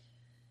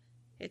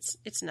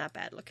it's not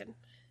bad looking.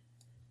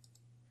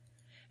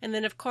 And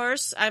then, of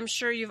course, I'm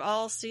sure you've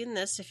all seen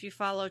this if you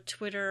follow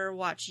Twitter,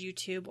 watch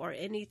YouTube, or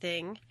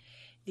anything.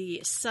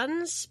 The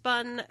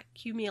Sunspun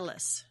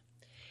Cumulus.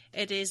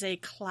 It is a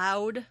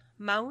cloud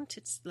mount.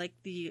 It's like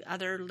the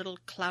other little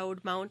cloud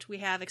mount we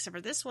have, except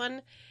for this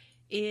one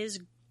is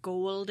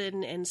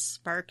golden and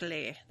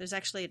sparkly. There's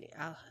actually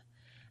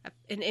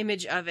an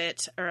image of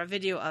it, or a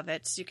video of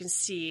it, so you can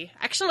see.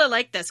 Actually, I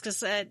like this, because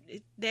they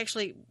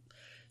actually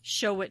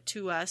show it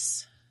to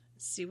us.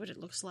 See what it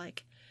looks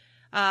like.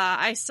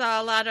 I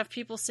saw a lot of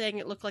people saying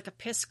it looked like a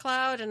piss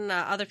cloud, and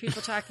other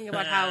people talking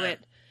about how it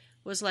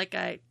was like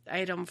a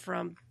item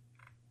from,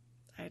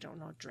 I don't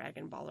know,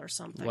 Dragon Ball or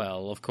something.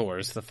 Well, of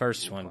course. The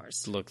first one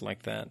looked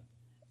like that.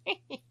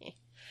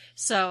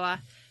 So, I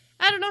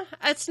don't know.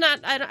 It's not,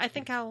 I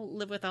think I'll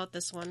live without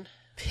this one.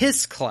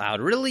 Piss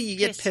cloud? Really? You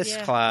get piss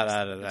cloud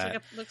out of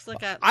that? Looks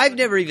like a I've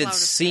never even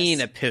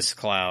seen a piss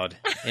cloud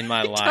in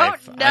my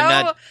life. Don't know.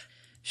 I'm not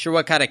sure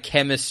what kind of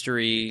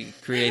chemistry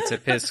creates a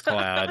piss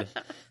cloud.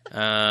 But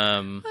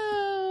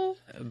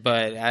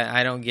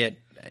I don't get...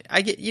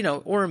 I get,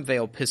 Orem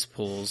Vale piss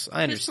pools.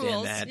 I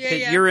understand that.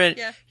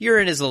 Yeah,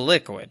 urine is a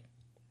liquid,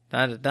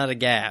 not a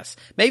gas.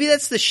 Maybe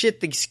that's the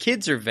shit these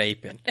kids are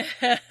vaping.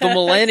 The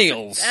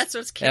millennials. That's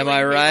what's killing Am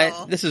I right?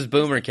 people. This is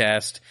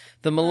Boomercast.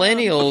 The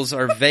millennials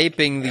are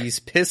vaping these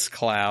piss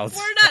clouds.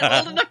 We're not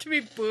old enough to be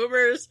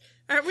boomers.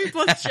 Aren't we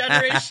both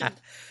generation?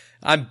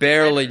 I'm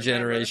barely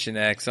Generation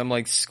X. I'm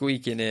like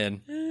squeaking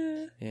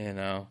in.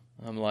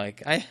 I'm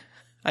like,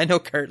 I know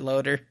Kurt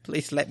Loder.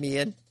 Please let me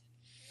in.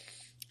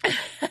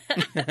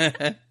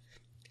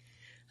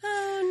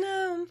 Oh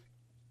no.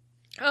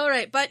 All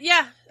right, but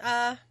yeah,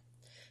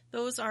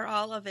 those are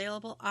all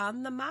available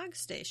on the Mog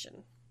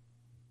Station.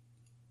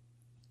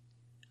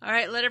 All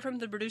right, letter from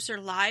the producer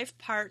live,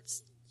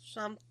 parts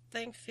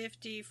something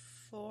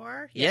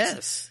 54.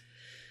 Yes.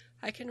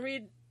 I can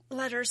read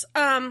letters.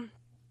 The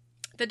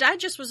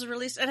digest was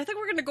released, and I think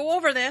we're going to go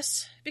over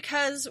this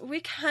because we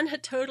kind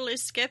of totally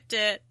skipped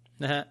it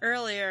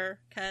earlier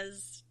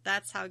because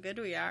that's how good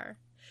we are.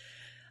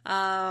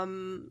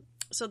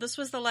 So this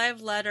was the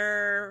live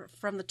letter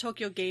from the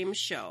Tokyo Game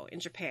Show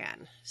in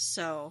Japan.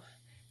 So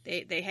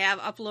they have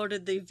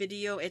uploaded the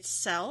video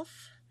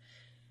itself,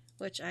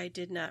 which I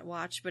did not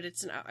watch, but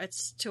it's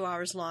 2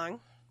 hours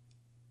long.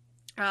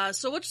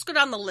 So we'll just go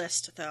down the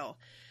list though.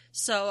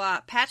 So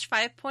patch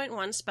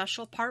 5.1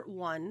 special part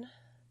 1.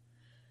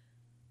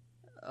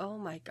 Oh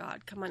my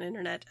god, come on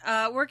internet.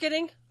 We're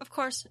getting, of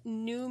course,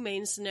 new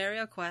main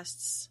scenario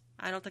quests.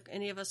 I don't think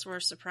any of us were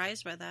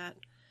surprised by that.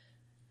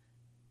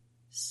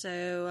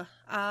 So,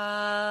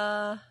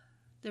 the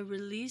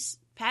release,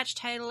 patch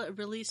title,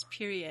 release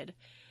period.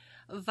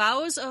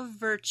 Vows of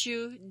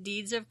Virtue,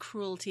 Deeds of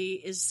Cruelty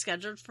is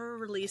scheduled for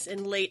release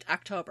in late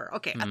October.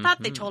 Okay, I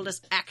thought they told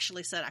us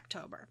actually said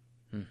October.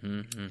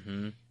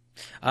 Can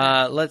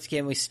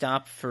we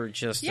stop for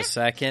just a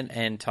second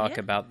and talk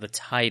about the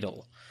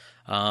title?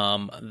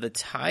 The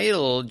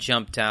title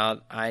jumped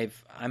out.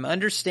 I'm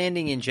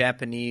understanding in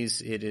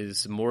Japanese it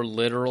is more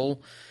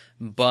literal,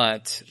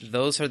 but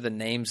those are the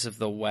names of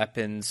the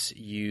weapons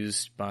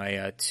used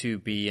by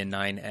 2B and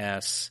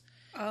 9S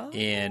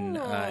in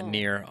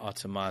Nier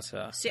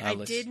Automata. See, I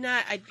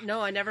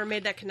never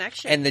made that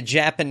connection. And the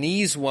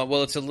Japanese one,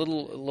 well, it's a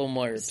little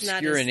more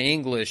obscure in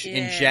English. Yeah.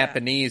 In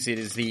Japanese, it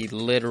is the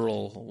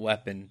literal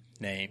weapon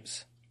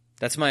names.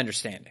 That's my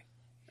understanding.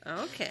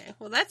 Okay,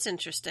 well, that's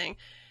interesting.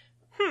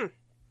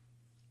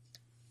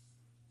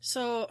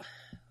 So,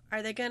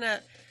 are they gonna...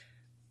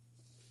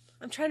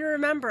 I'm trying to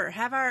remember.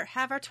 Have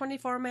our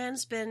 24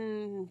 mans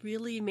been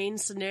really main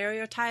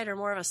scenario tied or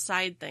more of a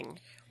side thing?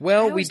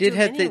 Well, we did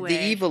have the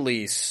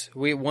Evilise.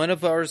 One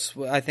of ours,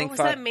 I think, was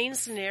that main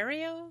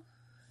scenario?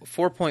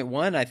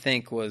 4.1, I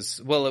think,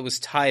 was, well, it was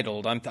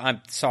titled.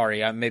 I'm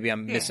sorry. Maybe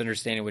I'm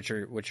misunderstanding what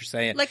you're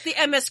saying. Like the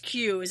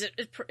MSQ, is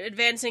it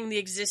advancing the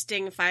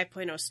existing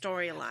 5.0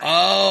 storyline?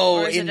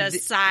 Oh, or is it a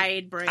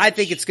side branch? I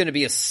think it's going to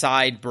be a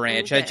side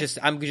branch. Okay.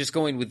 I'm just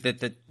going with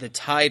the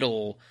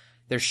title.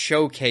 They're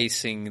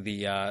showcasing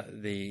the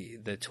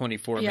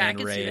 24-man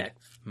raid. See that.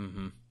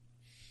 Mm-hmm.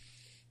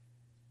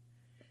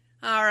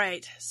 All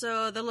right.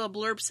 So the little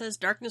blurb says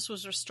darkness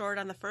was restored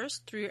on the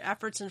first through your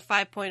efforts in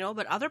 5.0,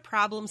 but other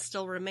problems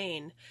still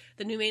remain.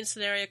 The new main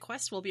scenario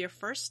quest will be your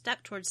first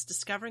step towards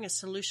discovering a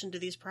solution to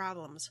these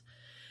problems.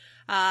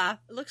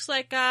 Looks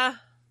like they're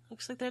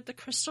at the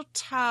Crystal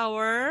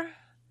Tower,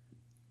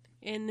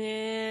 and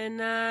then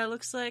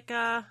looks like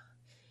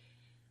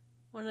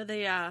one of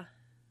the.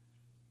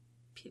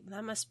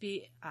 That must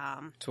be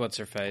What's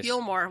her face?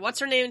 Yulmore. What's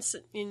her name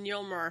in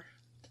Yulmore?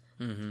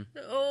 Mm-hmm.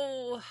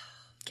 Oh,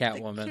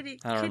 Catwoman.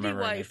 I don't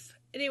remember. Wife.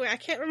 Anyway, I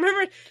can't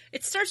remember.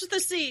 It starts with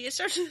a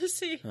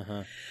C.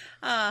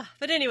 Uh-huh.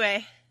 But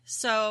anyway,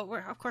 so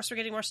we're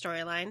getting more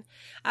storyline.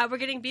 We're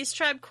getting Beast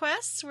Tribe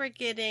quests. We're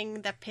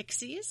getting the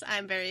Pixies.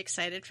 I'm very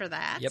excited for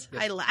that. Yep.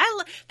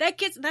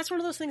 That's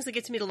one of those things that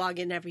gets me to log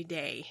in every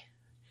day.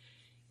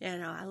 You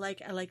know, I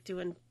like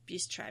doing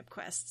Beast Tribe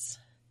quests.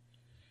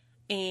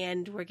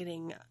 And we're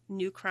getting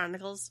new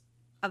Chronicles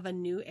of a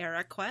New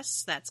Era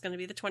quests. That's going to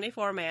be the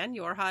 24-man,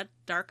 Yorha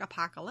Dark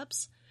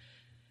Apocalypse.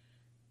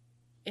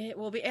 It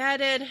will be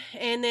added.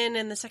 And then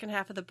in the second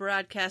half of the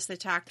broadcast, they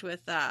talked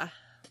with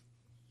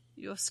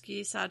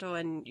Yosuke Sato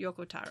and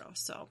Yoko Taro.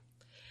 So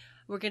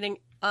we're getting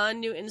a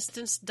new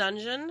instance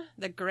dungeon,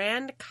 the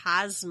Grand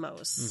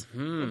Cosmos.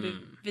 Mm-hmm. We'll be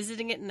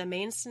visiting it in the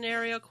main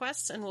scenario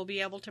quests, and we'll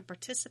be able to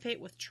participate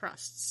with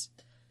trusts.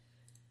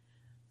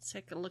 Let's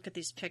take a look at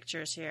these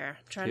pictures here.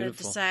 I'm trying to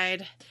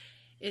decide,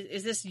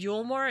 is this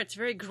Yulmore? It's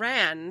very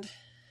grand.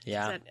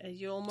 Yeah. Is that a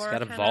Yulmore? It's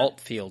got a vault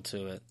feel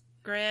to it.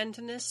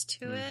 Grandness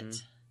to it.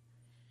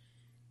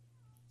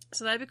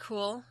 So that'd be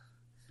cool.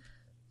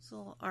 These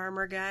little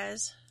armor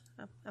guys.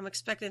 I'm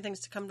expecting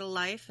things to come to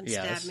life and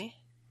stab me.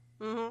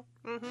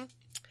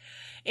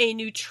 A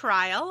new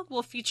trial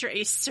will feature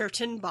a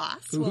certain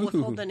boss. We'll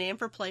withhold the name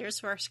for players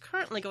who are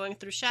currently going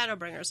through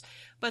Shadowbringers.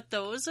 But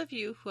those of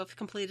you who have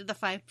completed the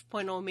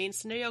 5.0 main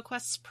scenario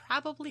quests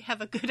probably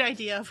have a good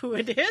idea of who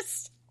it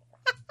is.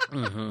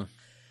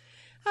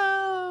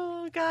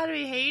 Oh, gotta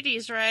be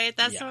Hades, right?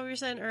 That's what we were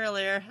saying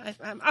earlier.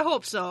 I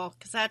hope so,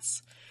 because I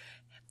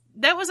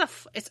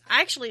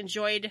actually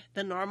enjoyed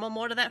the normal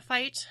mode of that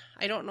fight.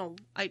 I don't know.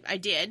 I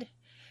did.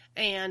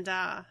 And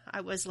I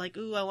was like,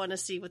 ooh, I want to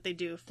see what they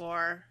do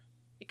for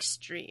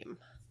Extreme.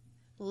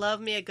 Love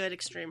me a good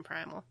Extreme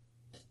Primal.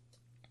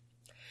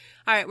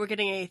 All right, we're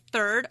getting a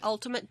third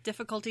Ultimate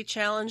Difficulty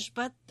Challenge,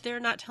 but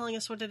they're not telling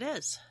us what it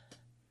is.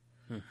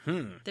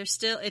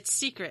 It's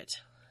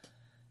secret.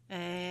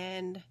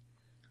 And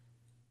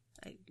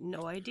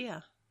no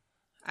idea.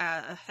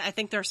 I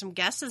think there are some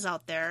guesses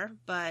out there,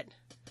 but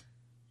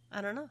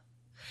I don't know.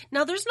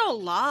 Now, there's no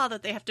law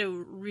that they have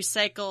to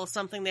recycle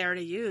something they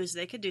already used.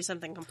 They could do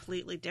something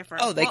completely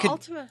different. Oh,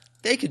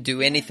 they could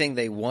do anything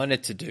they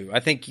wanted to do.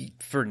 I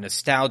think for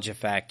nostalgia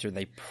factor,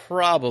 they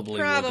probably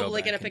will go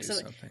back gonna and pick do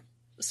something.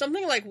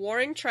 Something like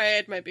Warring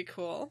Triad might be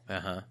cool.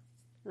 Uh-huh.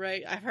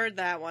 Right, I've heard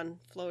that one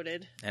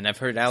floated. And I've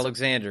heard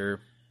Alexander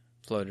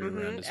floated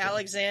around as well.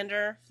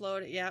 Alexander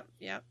floated, yep.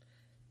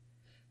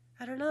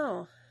 I don't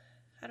know.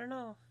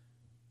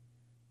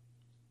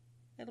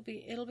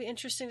 It'll be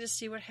interesting to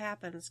see what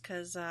happens,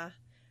 because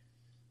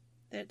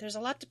there's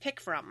a lot to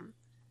pick from.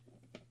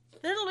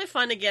 And it'll be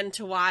fun again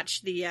to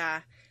watch the.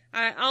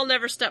 I'll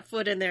never step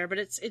foot in there, but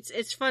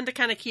it's fun to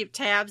kind of keep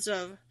tabs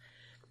of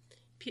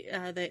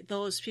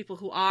those people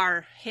who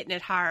are hitting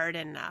it hard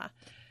and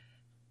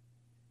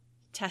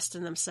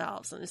testing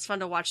themselves, and it's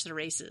fun to watch the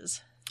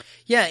races.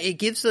 Yeah, it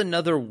gives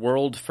another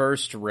world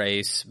first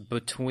race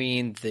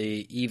between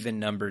the even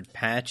numbered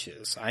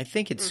patches. I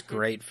think it's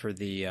great for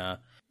the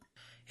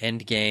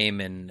end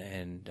game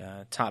and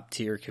top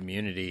tier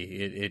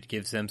community. It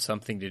gives them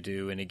something to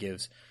do, and it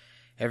gives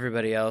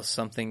everybody else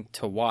something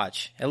to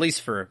watch, at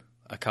least for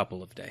a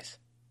couple of days.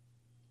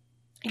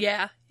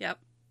 Yeah, yep.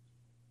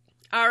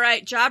 All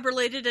right,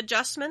 job-related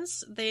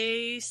adjustments.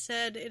 They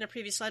said in a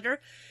previous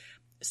letter,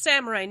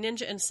 Samurai,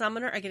 Ninja, and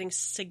Summoner are getting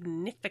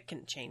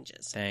significant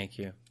changes. Thank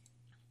you.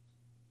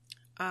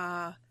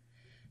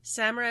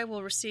 Samurai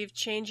will receive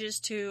changes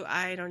to,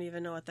 I don't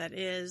even know what that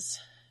is,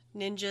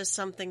 Ninjas,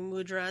 something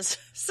mudras.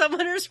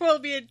 Summoners will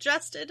be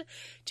adjusted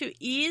to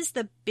ease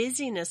the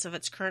busyness of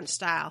its current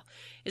style.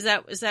 Is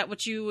that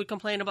what you would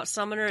complain about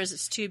Summoner? Is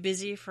it's too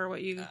busy for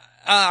what you...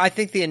 I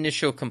think the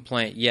initial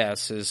complaint,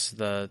 yes, is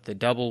the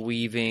double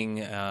weaving,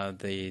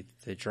 the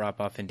drop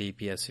off in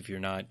DPS if you're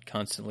not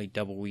constantly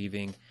double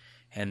weaving,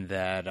 and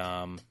that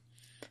I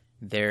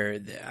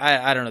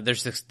don't know.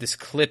 There's this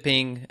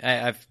clipping.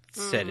 I've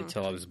said it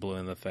till I was blue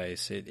in the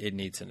face. It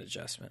needs an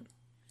adjustment.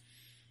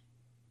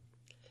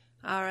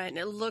 All right, and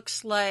it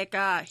looks like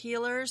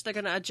healers, they're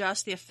going to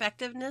adjust the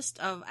effectiveness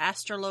of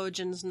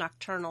Astrologian's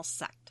Nocturnal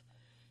Sect.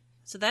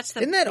 So that's the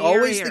Isn't that barrier.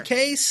 always the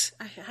case?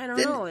 I don't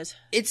know.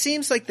 It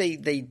seems like they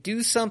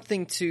do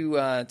something to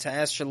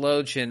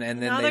Astrologian,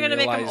 and then Now they they're going to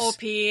make realize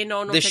him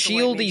OP. No, the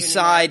shieldy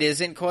side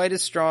isn't quite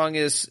as strong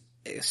as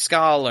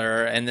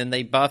Scholar, and then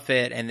they buff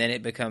it, and then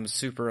it becomes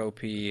super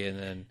OP, and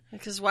then...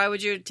 Because why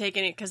would you take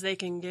it? Because they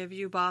can give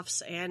you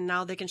buffs, and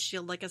now they can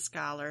shield like a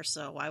Scholar,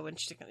 so why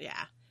wouldn't you...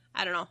 Yeah,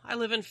 I don't know. I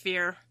live in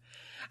fear.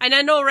 And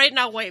I know right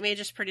now White Mage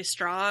is pretty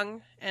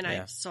strong,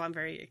 and so I'm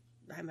very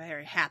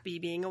happy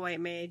being a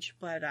White Mage,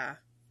 but I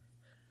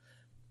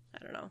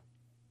don't know.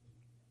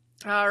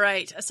 All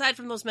right. Aside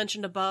from those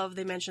mentioned above,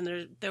 they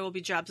mentioned there will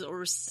be jobs that will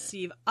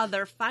receive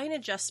other fine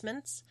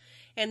adjustments,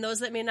 and those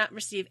that may not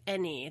receive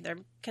any. They're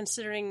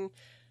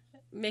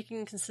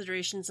making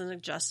considerations and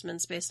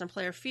adjustments based on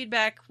player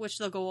feedback, which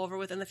they'll go over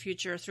with in the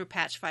future through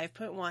patch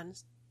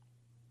 5.1,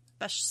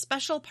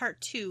 special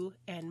part 2,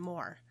 and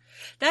more.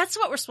 That's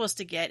what we're supposed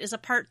to get, is a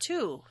part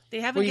 2. They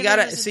haven't. Well,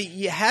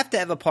 you have to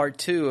have a part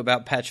 2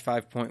 about patch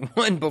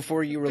 5.1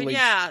 before you release. But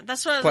yeah,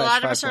 that's what a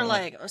lot of us are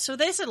like. So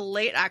they said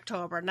late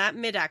October, not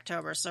mid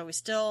October. So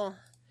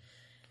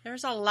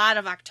there's a lot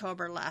of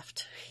October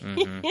left.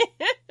 Mm-hmm.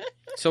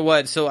 So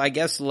what? So I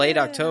guess late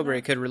October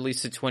it could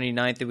release the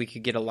 29th, and we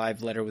could get a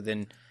live letter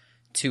within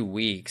 2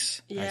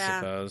 weeks. I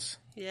suppose.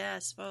 Yeah, I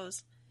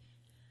suppose.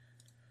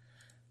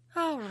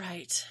 All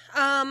right.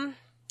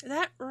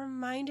 That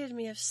reminded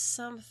me of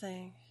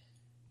something,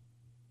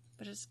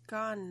 but it's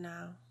gone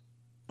now.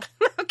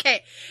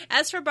 Okay,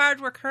 as for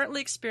Bard, we're currently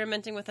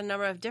experimenting with a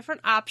number of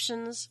different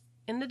options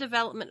in the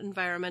development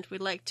environment. We'd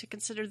like to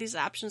consider these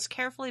options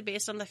carefully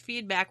based on the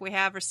feedback we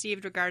have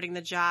received regarding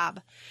the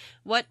job.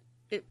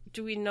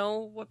 Do we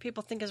know what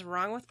people think is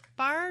wrong with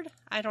Bard?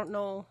 I don't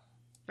know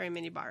very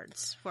many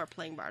Bards who are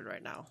playing Bard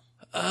right now.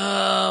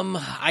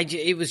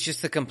 It was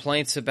just the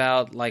complaints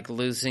about like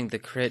losing the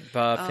crit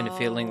buff and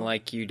feeling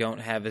like you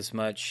don't have as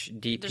much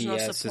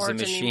DPS as a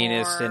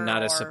machinist and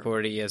not as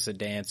supporty as a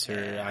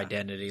dancer. Yeah.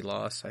 Identity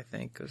loss, I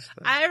think.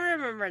 I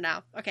remember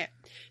now. Okay,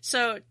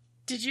 so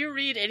did you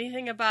read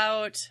anything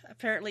about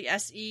apparently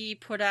SE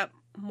put up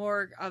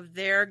more of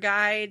their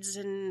guides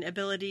and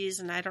abilities,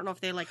 and I don't know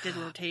if they like did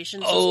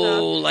rotations. Oh, and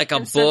stuff, like a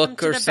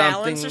book or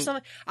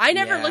something. I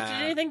never looked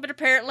at anything, but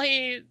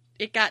apparently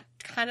it got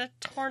kind of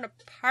torn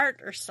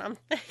apart or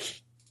something.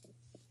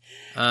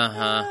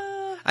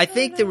 I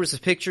think there was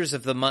pictures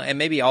of the monk, and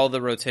maybe all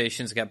the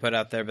rotations got put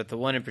out there, but the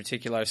one in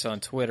particular I saw on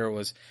Twitter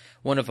was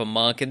one of a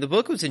monk, and the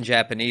book was in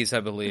Japanese, I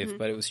believe,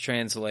 but it was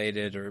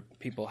translated, or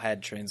people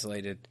had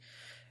translated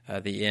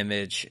the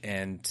image,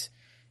 and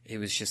it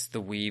was just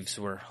the weaves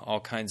were all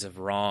kinds of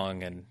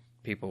wrong, and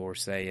people were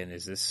saying,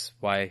 is this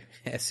why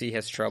SE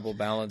has trouble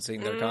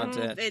balancing their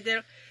content?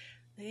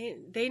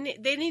 They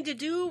need to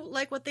do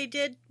like what they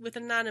did with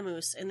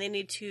Anonymous, and they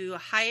need to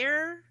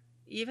hire,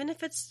 even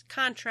if it's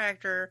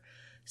contractor,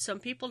 some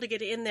people to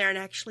get in there and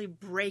actually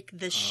break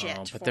the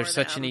shit. But there's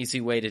such an easy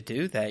way to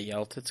do that,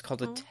 Yelt. It's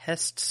called a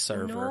test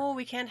server. No,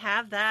 we can't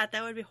have that.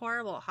 That would be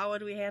horrible. How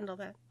would we handle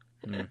that?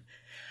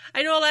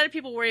 I know a lot of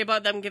people worry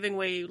about them giving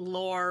away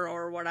lore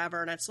or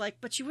whatever, and it's like,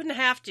 but you wouldn't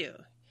have to.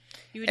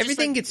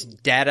 Everything gets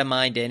data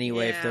mined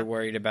anyway if they're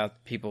worried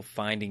about people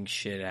finding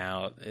shit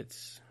out.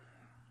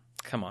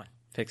 Come on,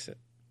 fix it.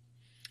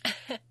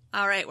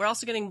 All right, we're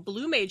also getting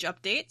Blue Mage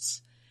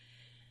updates.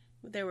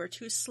 There were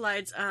 2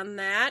 slides on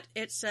that.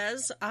 It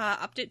says,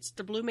 updates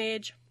to Blue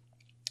Mage.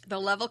 The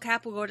level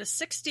cap will go to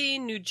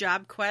 16, new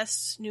job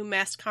quests, new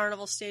Masked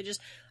Carnival stages.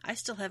 I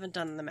still haven't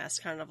done the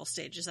Masked Carnival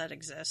stages that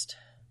exist.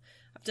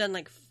 I've done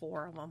like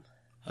 4 of them.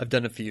 I've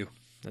done a few.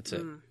 That's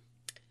it.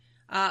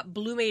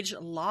 Blue Mage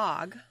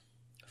log.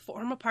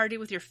 Form a party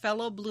with your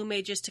fellow Blue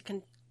Mages to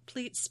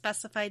complete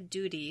specified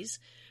duties.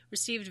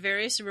 Received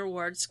various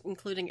rewards,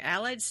 including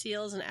allied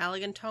seals and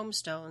Allagan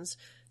tomestones.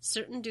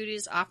 Certain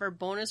duties offer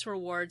bonus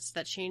rewards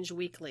that change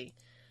weekly.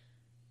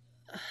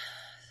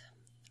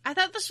 I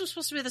thought this was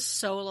supposed to be the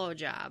solo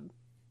job.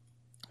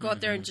 Go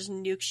out there and just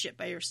nuke shit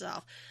by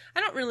yourself.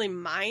 I don't really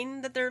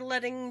mind that they're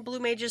letting Blue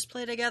Mages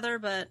play together,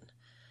 but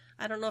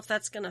I don't know if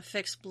that's going to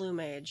fix Blue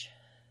Mage.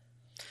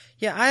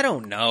 Yeah, I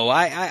don't know.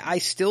 I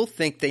still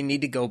think they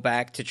need to go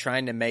back to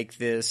trying to make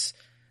this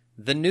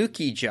the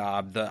Nuki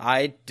job.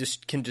 I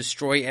just can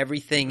destroy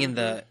everything in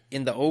the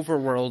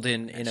overworld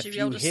in a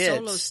few hits.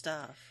 Solo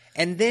stuff.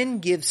 And then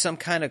give some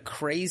kind of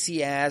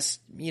crazy ass,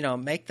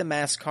 make the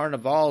Masked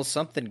Carnival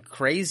something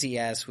crazy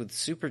ass with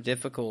super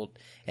difficult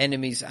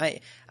enemies.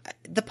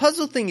 The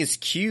puzzle thing is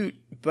cute,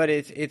 but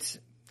it's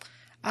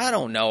I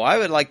don't know. I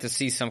would like to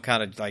see some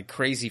kind of like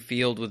crazy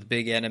field with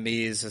big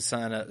enemies,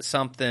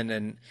 something,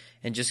 and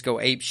just go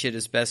ape shit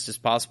as best as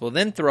possible.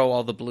 Then throw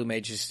all the Blue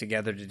Mages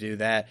together to do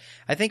that.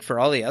 I think for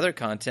all the other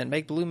content,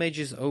 make Blue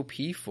Mages OP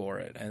for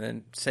it, and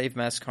then save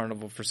Masked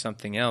Carnival for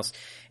something else,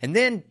 and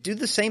then do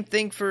the same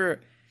thing for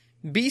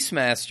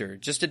Beastmaster,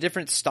 just a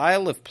different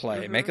style of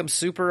play. Mm-hmm. Make them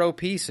super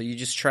OP, so you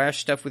just trash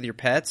stuff with your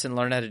pets and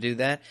learn how to do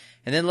that.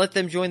 And then let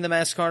them join the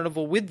Mass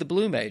Carnival with the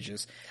Blue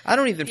Mages. I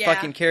don't even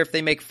fucking care if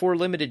they make 4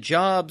 limited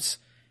jobs.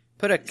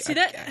 Put a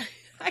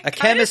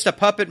chemist, a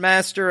puppet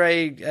master,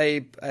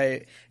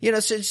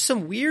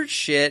 some weird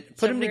shit.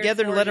 Put them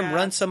together and let them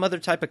run some other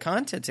type of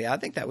content. I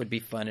think that would be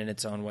fun in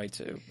its own way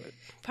too. But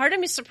part of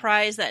me is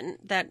surprised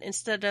that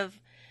instead of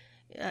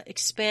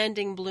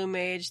expanding Blue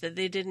Mage, that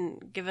they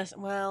didn't give us.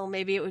 Well,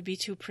 maybe it would be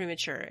too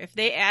premature. If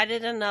they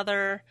added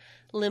another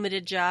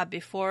limited job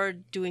before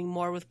doing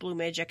more with Blue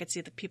Mage, I could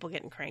see the people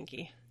getting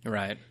cranky.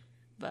 Right,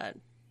 but.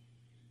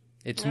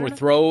 It's more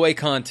throwaway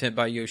content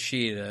by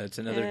Yoshida. It's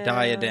another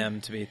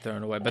diadem to be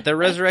thrown away. But they're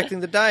resurrecting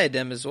the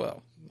diadem as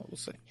well. We'll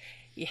see.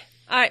 Yeah.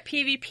 All right,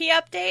 PvP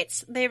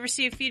updates. They've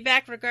received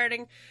feedback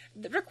regarding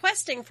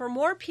requesting for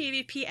more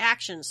PvP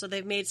actions. So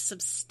they've made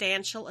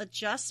substantial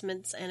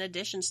adjustments and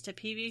additions to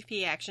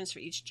PvP actions for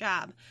each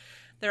job.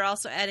 They're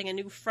also adding a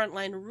new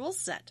frontline rule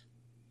set.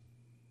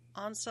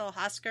 Ansel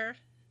Husker,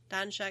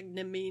 Danshag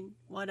Nimin,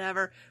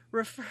 whatever,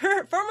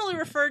 formerly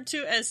referred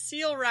to as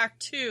Seal Rock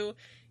 2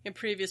 in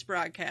previous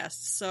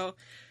broadcasts. So,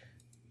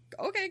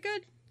 okay,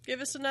 good. Give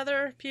us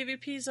another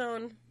PvP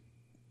zone.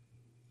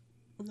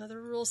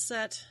 Another rule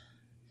set.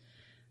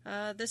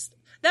 That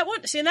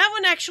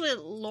one actually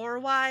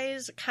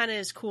lore-wise kind of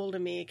is cool to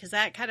me, because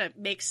that kind of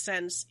makes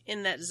sense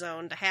in that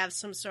zone to have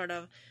some sort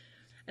of.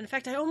 In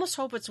fact, I almost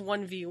hope it's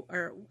 1v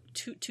or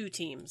two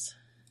teams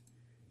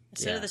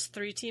instead of this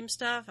 3-team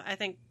stuff. I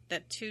think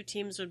that 2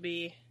 teams would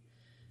be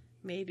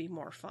maybe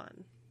more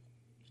fun.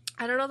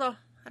 I don't know though.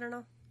 I don't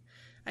know.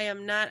 I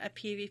am not a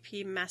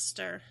PvP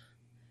master.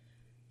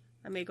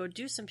 I may go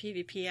do some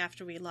PvP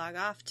after we log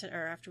off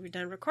or after we're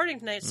done recording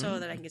tonight, so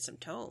that I can get some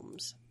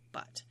tomes.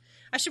 But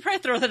I should probably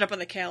throw that up on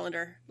the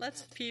calendar.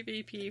 Let's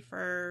PvP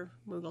for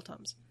Moogle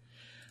tomes.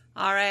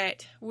 All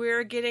right,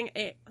 we're getting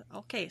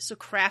so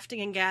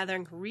crafting and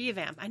gathering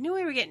revamp. I knew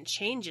we were getting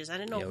changes. I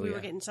didn't know if we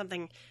were getting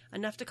something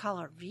enough to call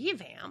a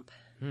revamp.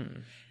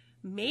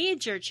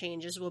 Major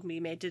changes will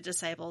be made to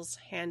Disciples'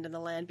 Hand in the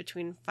Land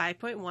between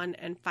 5.1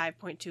 and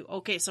 5.2.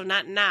 Okay, so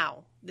not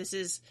now. This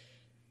is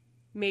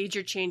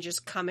major changes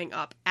coming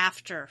up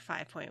after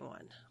 5.1.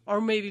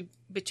 Or maybe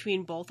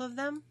between both of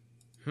them?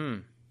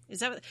 Is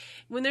that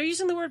when they're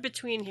using the word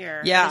between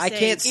here? Yeah, I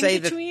can't say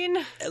in between,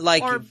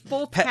 like, or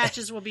both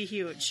patches will be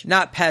huge.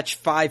 Not patch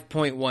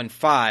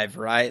 5.15,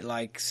 right?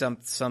 Like some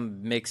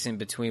mix in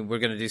between. We're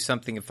going to do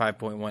something in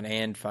 5.1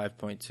 and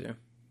 5.2.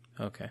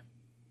 Okay.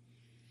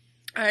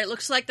 All right,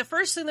 looks like the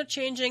first thing they're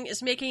changing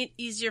is making it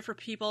easier for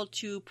people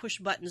to push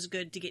buttons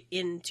good to get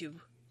into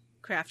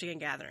crafting and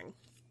gathering.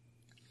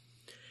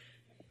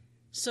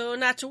 So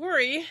not to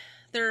worry,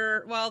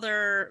 while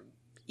they're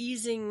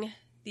easing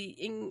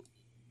the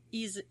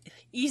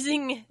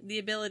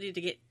ability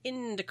to get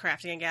into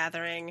crafting and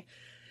gathering,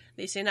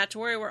 they say not to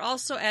worry, we're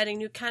also adding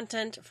new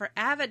content for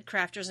avid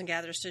crafters and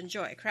gatherers to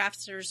enjoy.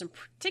 Crafters in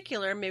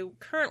particular may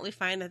currently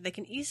find that they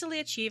can easily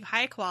achieve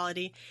high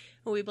quality,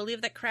 and we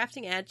believe that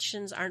crafting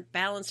actions aren't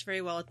balanced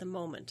very well at the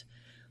moment.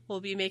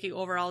 We'll be making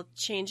overall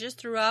changes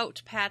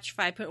throughout patch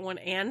 5.1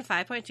 and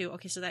 5.2.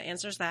 Okay, so that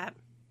answers that.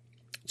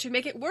 To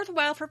make it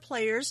worthwhile for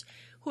players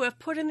who have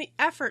put in the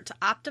effort to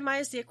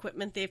optimize the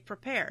equipment they've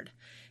prepared.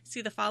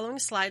 See the following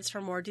slides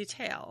for more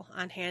detail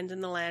on Hand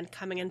in the Land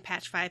coming in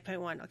patch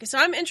 5.1. Okay, so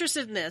I'm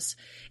interested in this.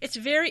 It's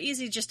very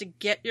easy just to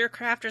get your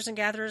crafters and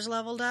gatherers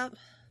leveled up.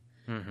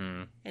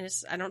 Mm-hmm. And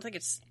I don't think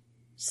it's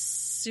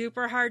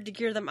super hard to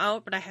gear them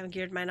out, but I haven't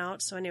geared mine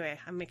out. So anyway,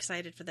 I'm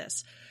excited for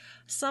this.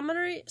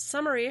 Summary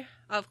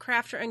of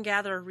Crafter and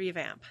Gatherer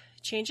revamp.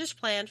 Changes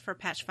planned for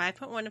patch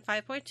 5.1 and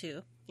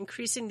 5.2,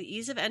 increasing the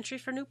ease of entry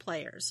for new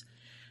players.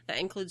 That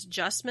includes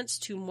adjustments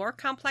to more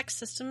complex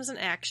systems and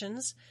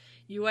actions,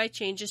 UI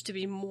changes to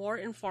be more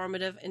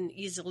informative and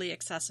easily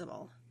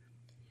accessible.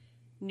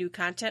 New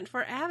content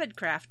for avid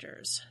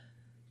crafters.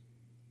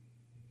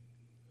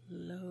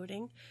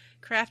 Loading.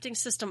 Crafting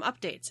system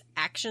updates.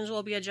 Actions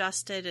will be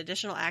adjusted.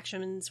 Additional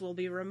actions will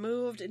be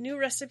removed. New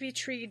recipe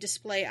tree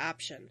display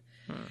option.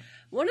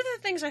 One of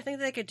the things I think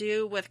they could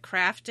do with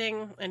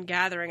crafting and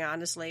gathering,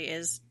 honestly,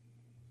 is,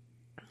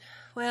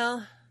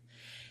 well,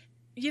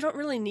 you don't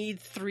really need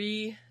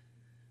 3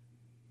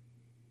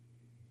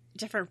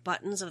 different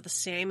buttons of the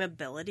same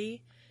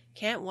ability.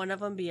 Can't one of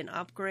them be an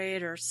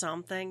upgrade or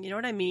something? You know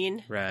what I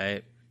mean?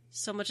 Right.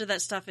 So much of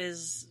that stuff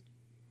is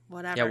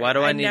whatever. Yeah, why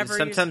do I need...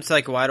 Sometimes,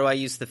 why do I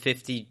use the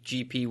 50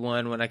 GP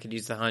one when I could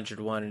use the 100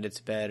 one and it's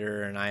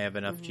better and I have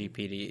enough GP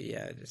to...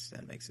 Yeah,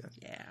 that makes sense.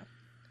 Yeah.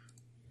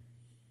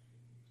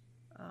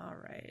 All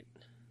right.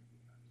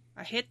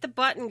 I hit the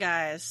button,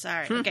 guys.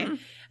 Sorry. Okay.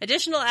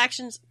 Additional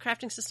actions,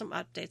 crafting system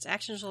updates.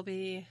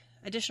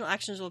 Additional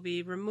actions will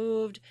be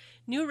removed.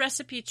 New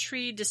recipe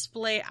tree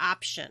display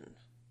option.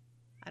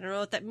 I don't know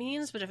what that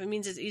means, but if it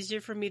means it's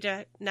easier for me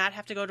to not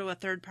have to go to a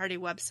third-party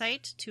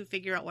website to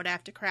figure out what I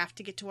have to craft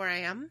to get to where I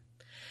am,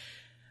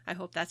 I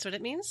hope that's what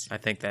it means. I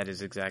think that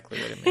is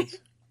exactly what it means.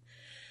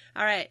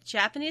 All right.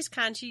 Japanese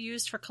kanji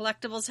used for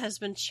collectibles has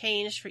been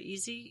changed for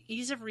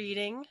ease of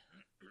reading.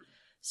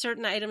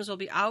 Certain items will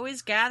be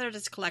always gathered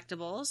as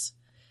collectibles.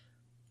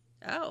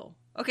 Oh.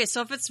 Okay,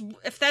 so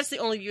if that's the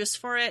only use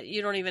for it,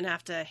 you don't even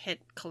have to hit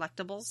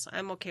collectibles.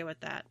 I'm okay with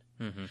that.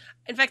 Mm-hmm.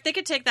 In fact, they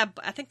could take that.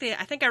 I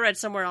think I read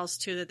somewhere else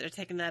too that they're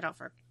taking that out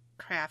for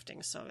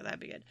crafting, so that'd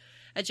be good.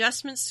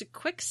 Adjustments to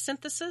quick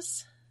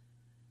synthesis,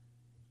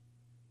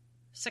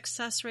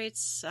 success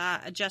rates,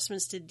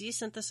 adjustments to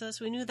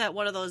desynthesis. We knew that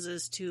one of those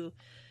is to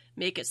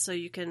make it so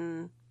you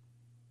can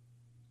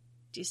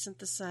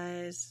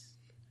desynthesize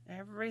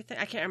everything.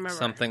 I can't remember.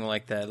 Something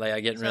like that.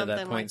 Like getting rid of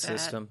that point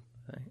system.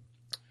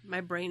 My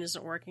brain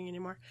isn't working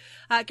anymore.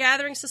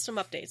 Gathering system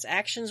updates.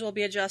 Actions will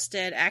be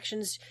adjusted.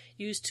 Actions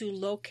used to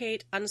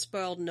locate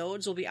unspoiled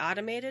nodes will be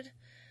automated.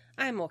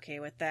 I'm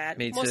okay with that.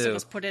 Me too. Most of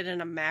us put it in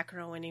a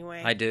macro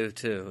anyway. I do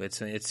too.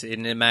 It's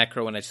in a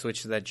macro. When I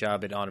switch to that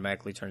job, it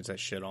automatically turns that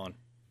shit on.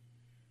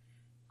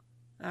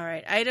 All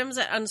right. Items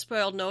at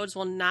unspoiled nodes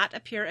will not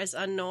appear as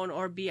unknown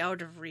or be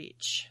out of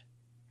reach.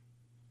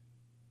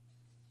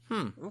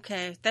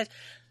 Okay.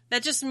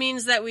 That just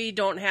means that we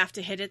don't have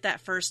to hit it that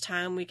first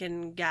time. We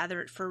can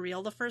gather it for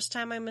real the first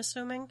time, I'm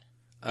assuming.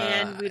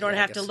 And we don't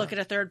have to look at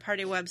a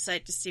third-party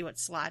website to see what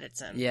slot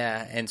it's in.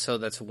 Yeah, and so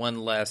that's one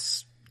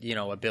less,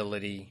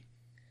 ability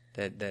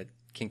that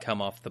can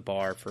come off the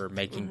bar for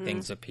making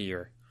things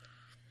appear.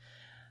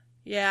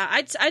 Yeah,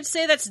 I'd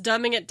say that's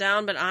dumbing it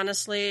down, but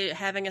honestly,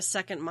 having a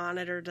second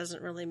monitor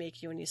doesn't really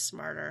make you any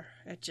smarter.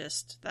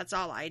 That's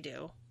all I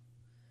do.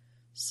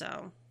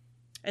 So,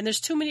 and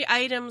there's too many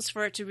items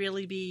for it to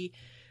really be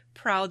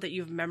proud that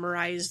you've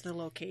memorized the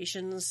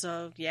locations.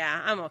 So,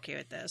 yeah, I'm okay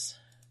with this.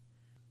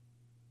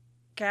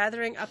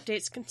 Gathering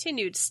updates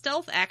continued.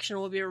 Stealth action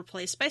will be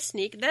replaced by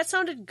sneak. That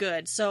sounded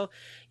good. So,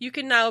 you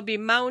can now be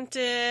mounted,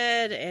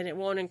 and it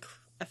won't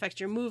affect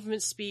your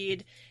movement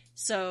speed.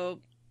 So,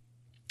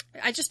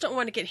 I just don't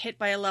want to get hit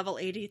by a level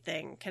 80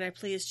 thing. Can I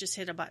please just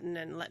hit a button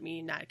and let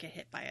me not get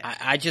hit by it?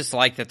 I just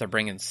like that they're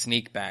bringing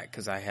sneak back,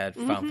 because I had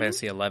Final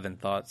Fantasy 11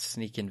 thoughts.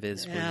 Sneak and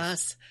Viz, please.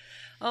 Yes.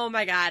 Oh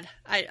my god.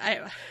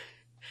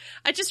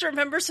 I just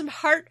remember some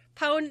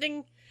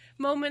heart-pounding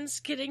moments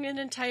getting an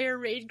entire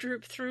raid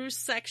group through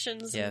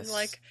sections and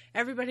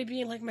everybody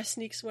being like, my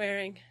sneak's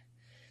wearing.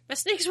 My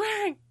sneak's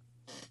wearing!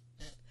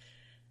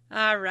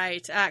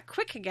 Alright.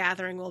 Quick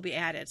gathering will be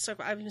added. So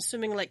I'm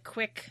assuming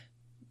quick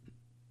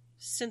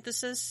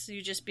synthesis.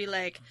 You just be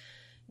like,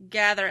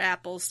 gather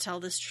apples, tell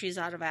this tree's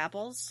out of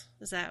apples.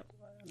 Is that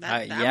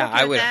yeah,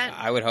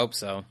 I would hope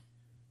so.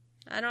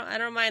 I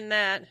don't mind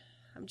that.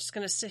 I'm just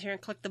gonna sit here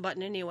and click the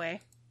button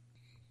anyway.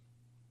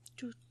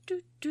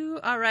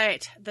 All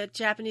right, the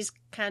Japanese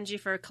kanji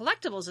for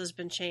collectibles has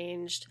been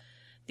changed.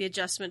 The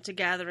adjustment to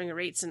gathering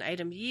rates and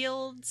item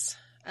yields.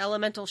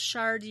 Elemental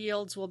shard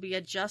yields will be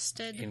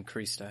adjusted.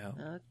 Increased, I hope.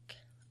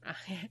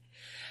 Okay.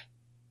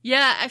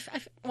 Yeah,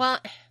 well,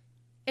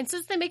 and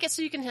since they make it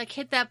so you can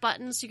hit that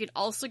button so you could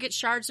also get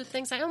shards with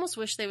things, I almost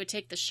wish they would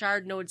take the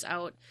shard nodes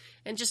out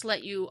and just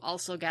let you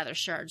also gather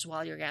shards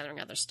while you're gathering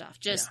other stuff,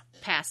 just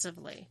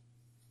passively.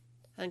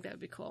 I think that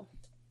would be cool.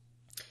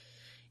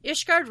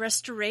 Ishgard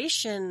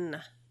Restoration.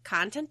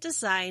 Content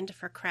designed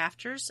for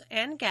crafters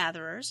and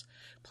gatherers.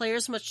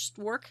 Players must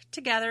work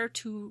together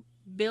to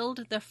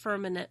build the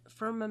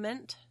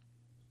firmament.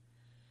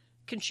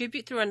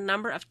 Contribute through a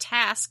number of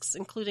tasks,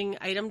 including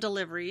item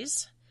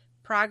deliveries.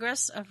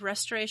 Progress of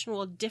restoration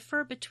will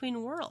differ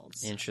between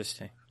worlds.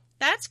 Interesting.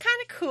 That's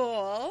kind of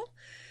cool.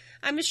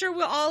 I'm sure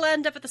we'll all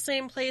end up at the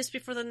same place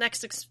before the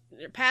next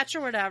patch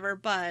or whatever,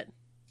 but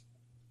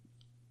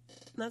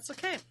that's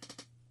okay.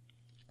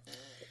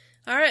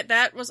 All right,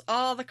 that was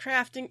all the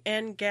crafting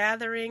and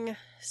gathering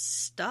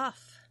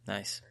stuff.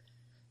 Nice.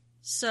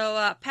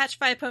 So patch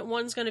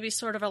 5.1 is going to be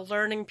sort of a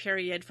learning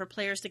period for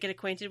players to get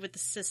acquainted with the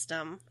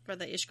system for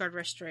the Ishgard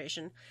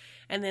Restoration.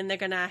 And then they're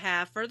going to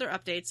have further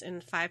updates in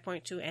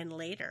 5.2 and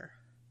later.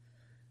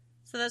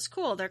 So that's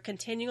cool. They're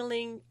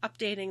continually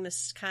updating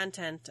this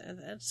content.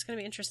 It's going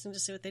to be interesting to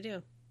see what they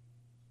do.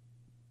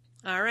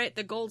 All right,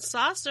 the Gold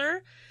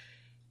Saucer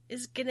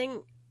is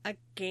getting a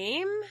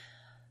game.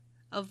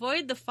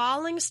 Avoid the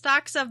falling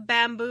stalks of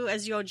bamboo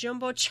as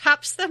Yojimbo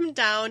chops them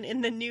down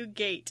in the new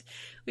gate.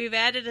 We've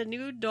added a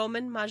new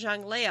Domen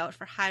Mahjong layout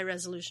for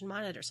high-resolution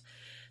monitors.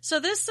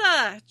 So this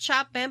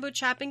bamboo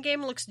chopping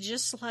game looks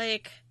just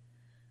like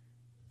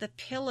the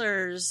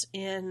pillars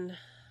in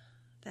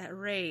that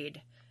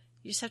raid.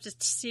 You just have to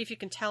see if you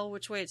can tell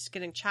which way it's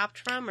getting chopped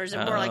from, or is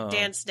it more like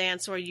Dance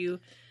Dance where you...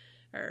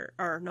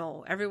 Or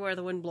no, Everywhere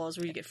the Wind Blows,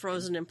 where you get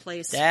frozen in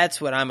place. That's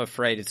what I'm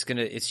afraid. It's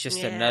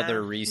just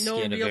another reskin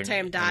no of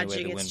real-time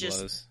dodging. The Wind it's just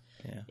Blows.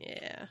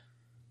 Yeah.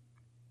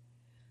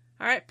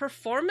 All right,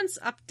 performance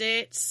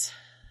updates.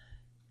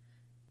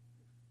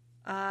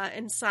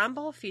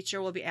 Ensemble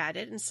feature will be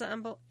added.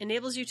 Ensemble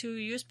enables you to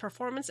use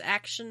performance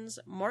actions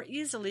more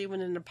easily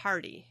when in a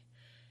party.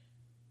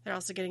 They're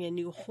also getting a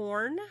new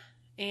horn,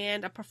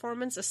 and a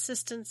performance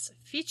assistance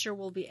feature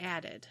will be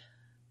added.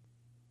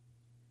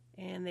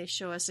 And they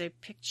show us a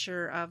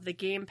picture of the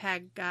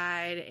gamepad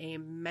guide, a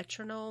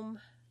metronome,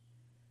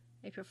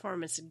 a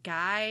performance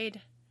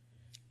guide.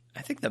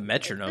 I think the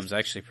metronome's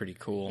actually pretty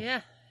cool.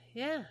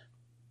 Yeah.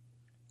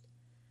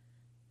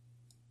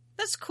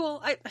 That's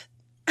cool.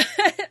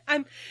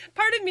 I'm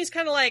part of me is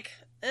kind of like,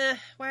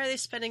 why are they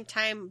spending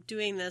time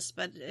doing this?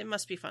 But it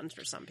must be fun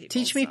for some people.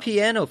 Teach me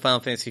piano, Final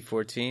Fantasy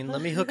XIV.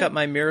 Let me hook up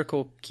my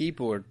Miracle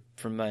keyboard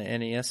from my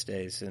NES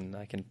days, and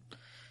I can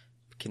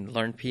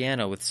learn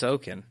piano with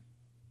Soken.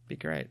 Be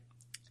great.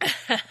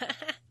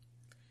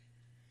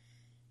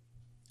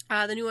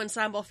 The new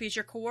ensemble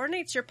feature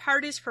coordinates your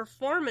party's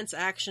performance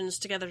actions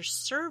together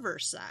server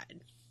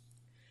side.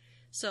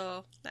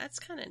 So that's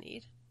kind of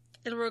neat.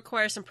 It'll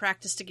require some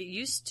practice to get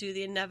used to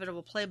the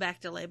inevitable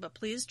playback delay, but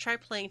please try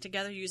playing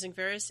together using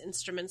various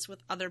instruments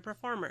with other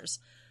performers.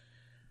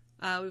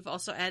 We've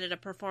also added a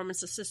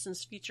performance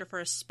assistance feature for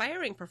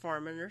aspiring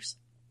performers.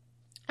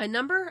 A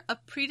number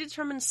of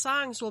predetermined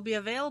songs will be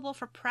available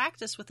for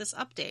practice with this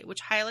update,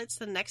 which highlights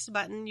the next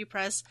button you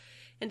press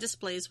and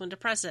displays when to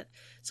press it.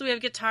 So we have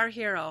Guitar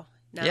Hero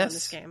now in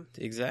this game.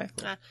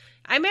 Exactly.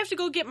 I may have to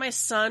go get my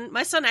son.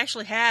 My son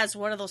actually has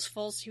one of those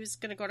he was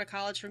going to go to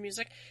college for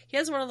music. He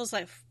has one of those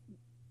like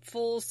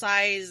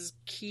full-size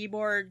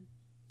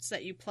keyboards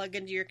that you plug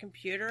into your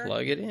computer.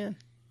 Plug it in.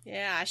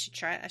 Yeah, I should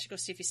try it. I should go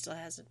see if he still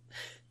has it.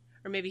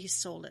 Or maybe he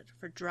sold it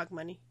for drug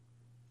money.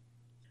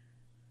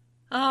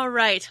 All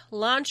right,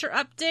 launcher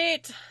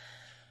update.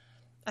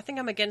 I think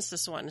I'm against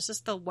this one. Is this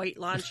the white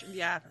launcher?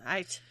 Yeah,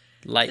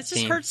 light it just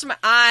theme. hurts my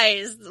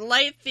eyes. The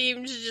light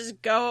theme should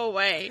just go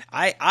away.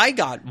 I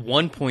got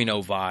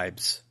 1.0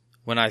 vibes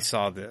when I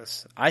saw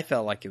this. I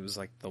felt like it was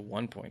like the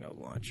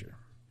 1.0 launcher.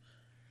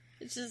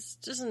 It's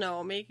just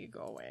no, make it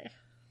go away.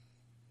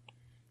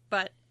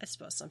 But I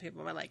suppose some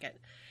people might like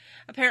it.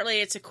 Apparently,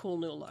 it's a cool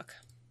new look.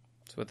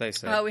 That's what they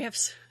say.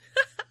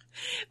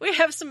 We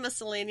have some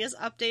miscellaneous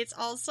updates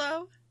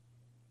also.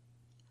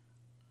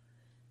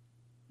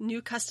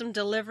 New custom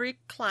delivery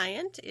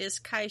client is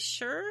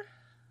Kaisher.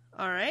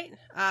 All right.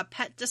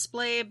 Pet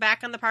display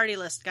back on the party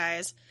list,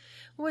 guys.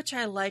 Which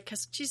I like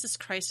because, Jesus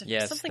Christ. If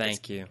yes, something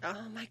thank you.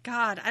 Oh, my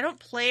God. I don't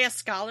play a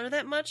scholar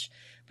that much,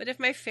 but if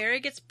my fairy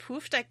gets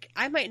poofed,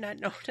 I might not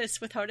notice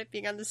without it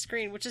being on the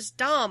screen, which is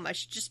dumb. I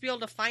should just be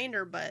able to find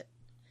her, but...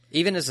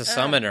 Even as a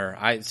summoner,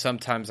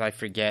 sometimes I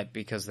forget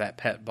because that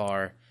pet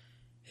bar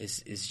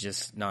is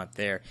just not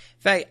there. In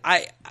fact,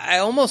 I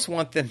almost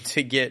want them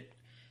to get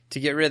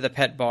rid of the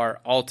pet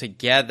bar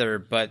altogether,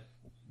 but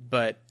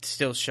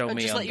still show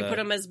me just on let you put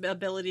them as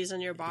abilities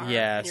on your bar.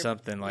 Yeah,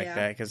 something like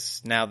that.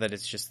 Because now that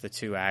it's just the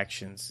two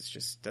actions, it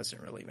just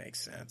doesn't really make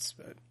sense.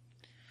 But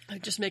I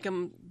just make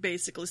them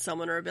basically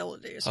summoner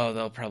abilities. Oh,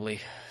 they'll probably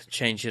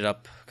change it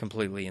up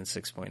completely in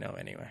 6.0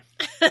 anyway.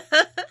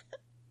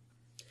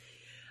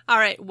 All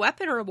right,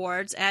 weapon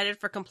rewards added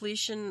for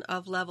completion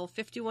of level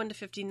 51 to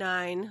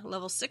 59,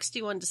 level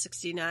 61 to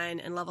 69,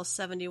 and level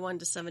 71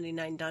 to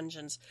 79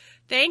 dungeons.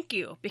 Thank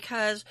you,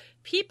 because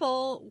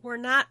people were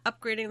not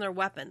upgrading their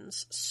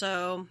weapons.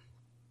 So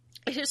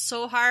it is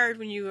so hard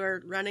when you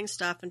are running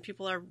stuff and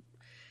people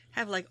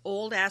have like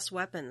old ass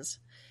weapons.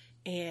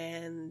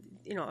 And,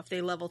 you know, if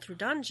they level through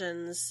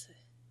dungeons,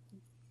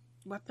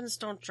 weapons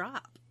don't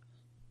drop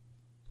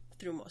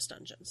through most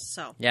dungeons.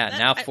 So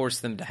yeah, force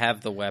them to have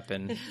the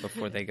weapon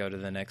before they go to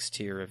the next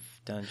tier of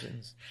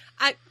dungeons.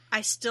 I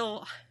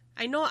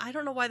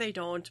don't know why they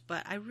don't,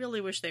 but I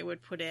really wish they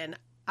would put in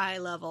eye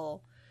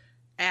level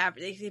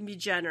average. They can be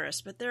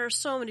generous, but there are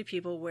so many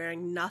people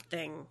wearing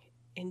nothing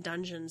in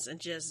dungeons and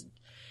just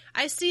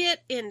I see it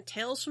in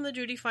Tales from the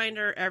Duty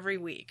Finder every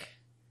week.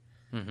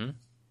 Mm-hmm.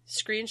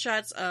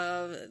 Screenshots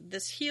of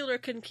this healer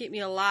couldn't keep me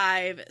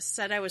alive,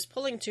 said I was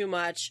pulling too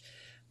much,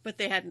 but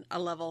they had a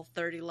level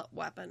 30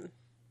 weapon.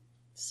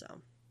 So.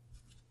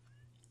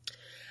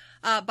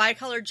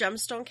 Bicolor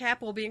gemstone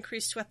cap will be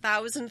increased to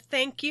 1,000.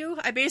 Thank you.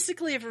 I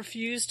basically have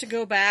refused to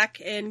go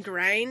back and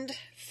grind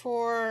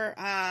for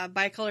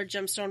bicolor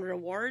gemstone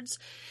rewards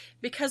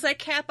because I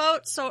cap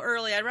out so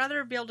early. I'd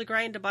rather be able to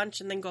grind a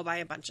bunch and then go buy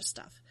a bunch of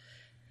stuff.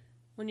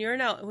 When you're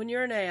in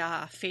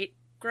a fate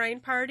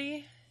grind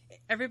party,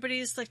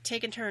 everybody's like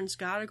taking turns.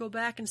 Gotta go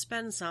back and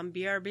spend some.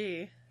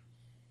 BRB.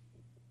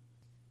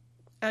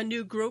 A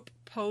new group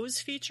pose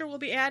feature will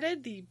be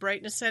added. The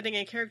brightness setting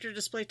and character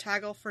display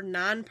toggle for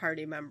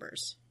non-party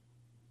members.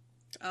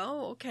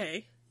 Oh,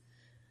 okay.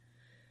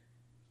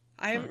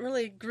 I haven't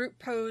really group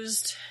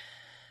posed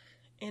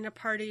in a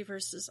party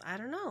versus... I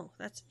don't know.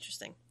 That's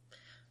interesting.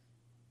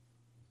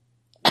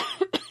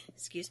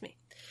 Excuse me.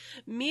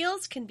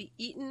 Meals can be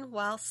eaten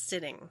while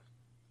sitting.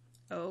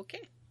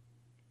 Okay.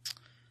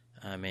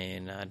 I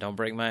mean, don't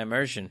break my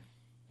immersion,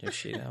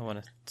 Yoshida. I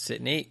want to sit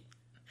and eat.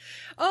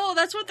 Oh,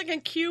 that's what the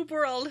Cube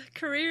World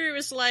career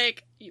was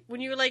like. When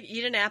you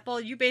eat an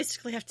apple, you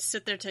basically have to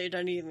sit there till you're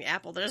done eating the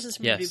apple. There doesn't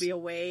seem to be a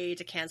way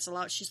to cancel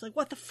out. She's like,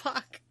 what the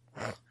fuck?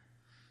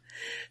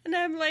 And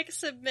I'm like,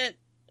 submit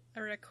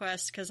a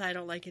request because I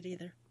don't like it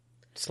either.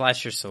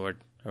 Slash your sword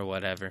or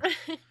whatever.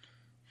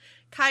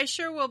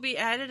 Kaisher will be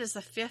added as the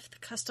 5th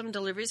custom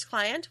deliveries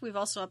client. We've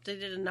also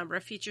updated a number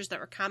of features that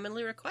were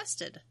commonly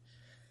requested.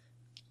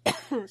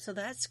 So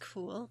that's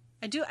cool.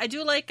 I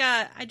do like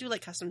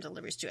custom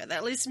deliveries too. That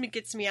at least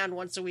gets me on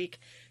once a week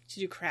to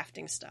do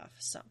crafting stuff.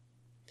 So,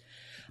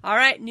 All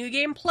right, New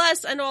Game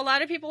Plus. I know a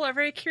lot of people are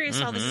very curious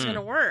how this is going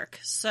to work.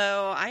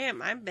 So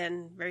I've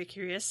been very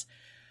curious.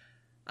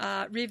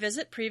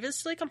 Revisit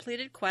previously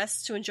completed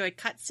quests to enjoy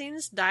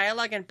cutscenes,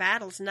 dialogue, and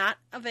battles not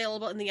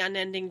available in the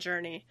Unending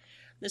Journey.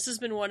 This has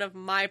been one of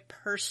my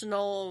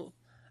personal...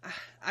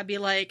 I'd be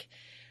like...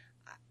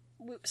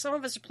 Some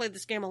of us have played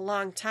this game a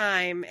long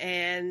time,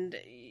 and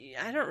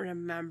I don't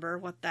remember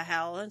what the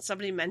hell. And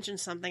somebody mentioned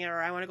something,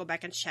 or I want to go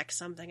back and check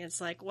something.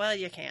 It's like, well,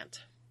 you can't.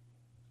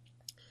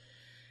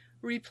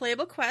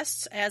 Replayable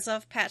quests as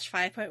of patch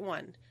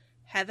 5.1.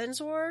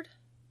 Heavensward,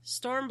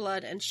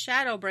 Stormblood, and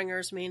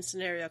Shadowbringers main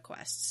scenario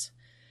quests.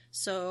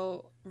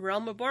 So,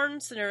 Realm Reborn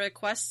scenario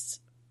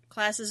quests,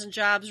 classes and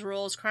jobs,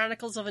 roles,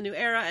 Chronicles of a New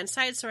Era, and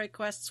side story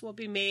quests will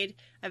be made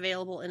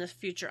available in a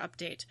future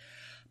update.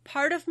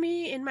 Part of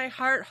me, in my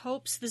heart,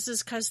 hopes this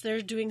is because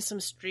they're doing some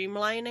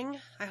streamlining.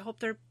 I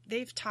hope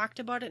they've talked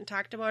about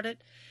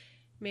it.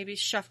 Maybe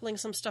shuffling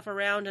some stuff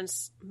around, and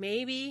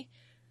maybe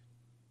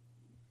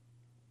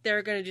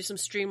they're going to do some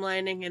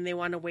streamlining, and they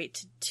want to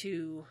wait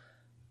to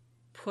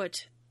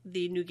put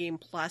the New Game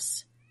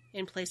Plus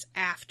in place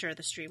after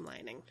the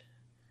streamlining.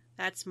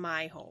 That's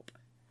my hope.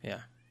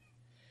 Yeah.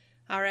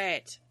 All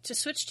right. To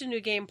switch to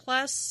New Game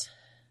Plus...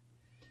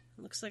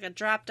 Looks like a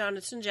drop down.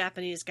 It's in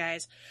Japanese,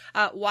 guys.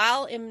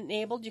 While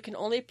enabled, you can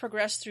only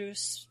progress through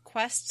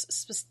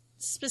quests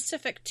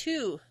specific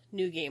to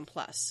New Game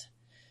Plus.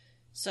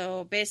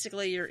 So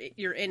basically,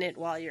 you're in it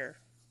while you're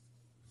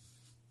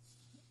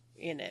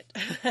in it.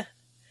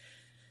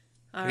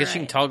 I guess you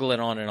can toggle it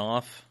on and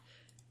off.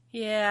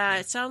 Yeah,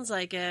 it sounds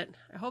like it.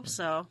 I hope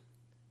so.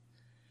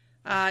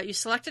 You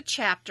select a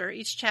chapter.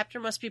 Each chapter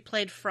must be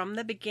played from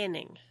the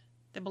beginning.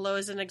 The below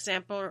is an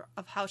example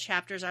of how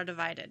chapters are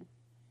divided.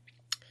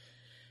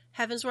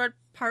 Heavensward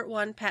Part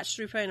 1, Patch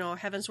 3.0.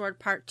 Heavensward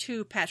Part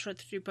 2, Patch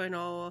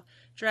 3.0.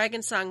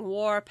 Dragonsong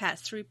War,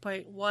 Patch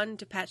 3.1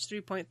 to Patch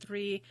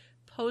 3.3.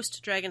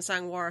 Post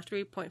Dragonsong War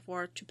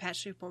 3.4 to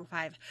Patch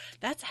 3.5.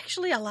 That's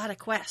actually a lot of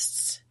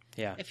quests.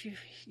 Yeah. If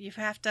you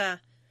have to...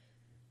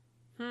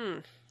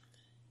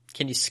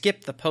 Can you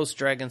skip the post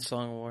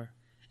Dragonsong War?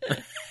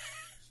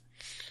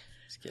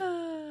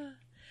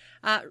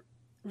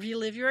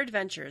 Relive your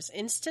adventures.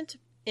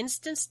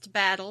 Instanced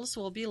battles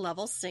will be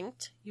level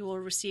synced. You will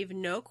receive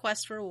no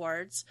quest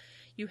rewards.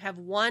 You have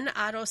one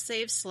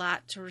autosave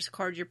slot to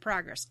record your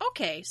progress.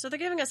 Okay, so they're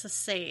giving us a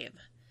save.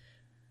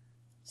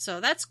 So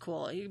that's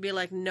cool. You can be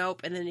like,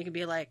 nope, and then you can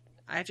be like,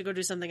 I have to go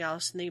do something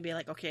else, and then you can be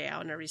like, okay, I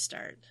want to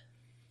restart.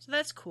 So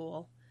that's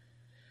cool.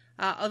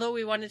 Although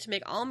we wanted to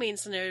make all main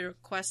scenario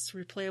quests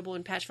replayable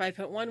in patch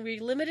 5.1, we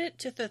limited it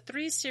to the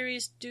 3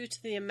 series due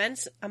to the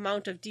immense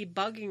amount of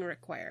debugging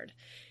required.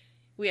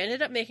 We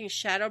ended up making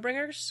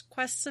Shadowbringers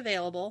quests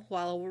available,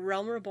 while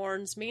Realm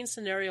Reborn's main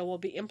scenario will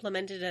be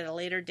implemented at a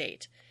later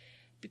date.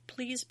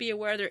 Please be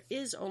aware there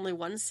is only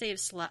one save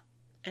slot,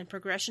 and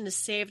progression is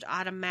saved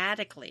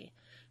automatically.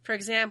 For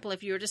example,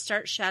 if you were to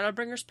start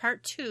Shadowbringers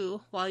Part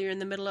 2 while you're in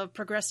the middle of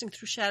progressing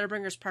through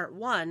Shadowbringers Part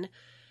 1,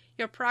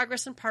 your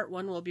progress in Part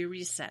 1 will be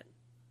reset.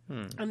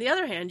 On the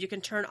other hand, you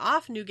can turn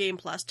off New Game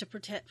Plus to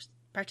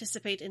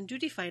participate in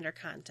Duty Finder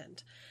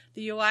content.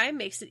 The UI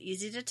makes it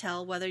easy to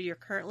tell whether you're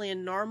currently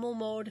in normal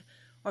mode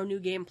or New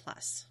Game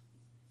Plus.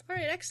 All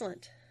right,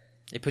 excellent.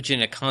 They put you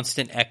in a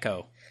constant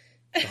echo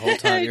the whole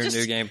time you're in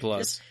New Game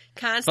Plus.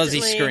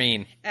 Constantly fuzzy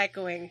screen.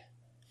 Echoing.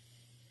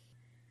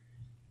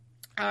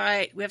 All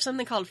right, we have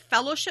something called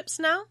Fellowships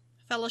now.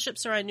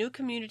 Fellowships are a new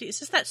community. Is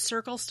this that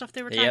circle stuff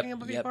they were talking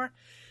about before?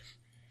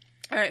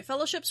 All right,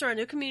 Fellowships are a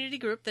new community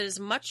group that is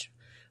much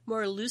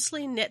more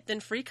loosely knit than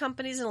free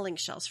companies and link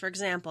shells. For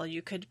example,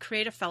 you could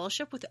create a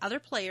fellowship with other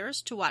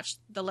players to watch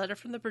The Letter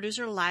from the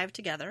Producer live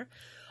together,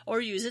 or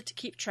use it to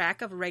keep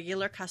track of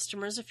regular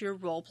customers if you're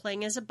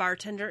role-playing as a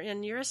bartender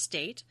in your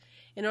estate.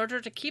 In order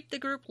to keep the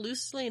group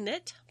loosely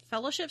knit,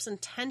 fellowships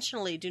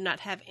intentionally do not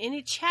have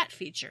any chat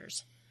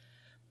features.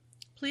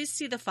 Please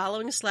see the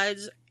following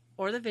slides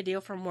or the video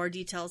for more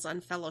details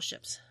on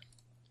fellowships.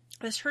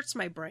 This hurts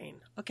my brain.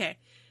 Okay.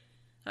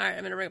 All right,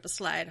 I'm going to bring up a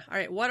slide. All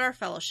right, what are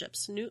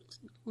fellowships? New,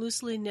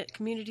 loosely knit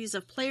communities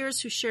of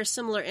players who share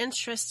similar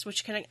interests,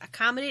 which can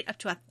accommodate up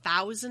to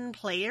 1,000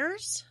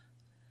 players.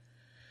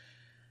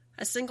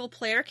 A single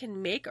player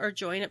can make or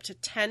join up to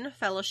 10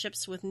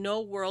 fellowships with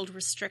no world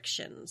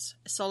restrictions,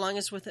 so long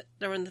as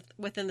they're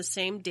within the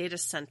same data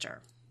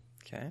center.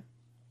 Okay.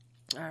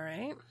 All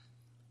right.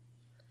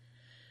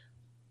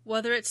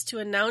 Whether it's to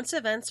announce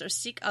events or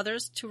seek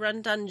others to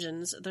run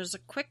dungeons, there's a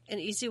quick and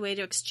easy way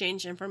to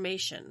exchange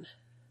information.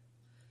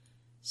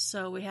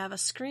 So we have a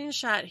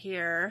screenshot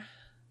here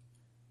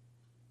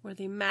where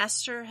the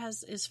master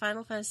is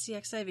Final Fantasy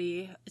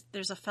XIV.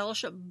 There's a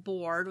fellowship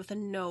board with a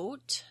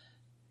note,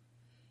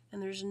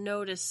 and there's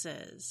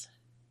notices.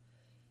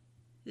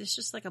 It's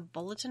just like a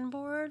bulletin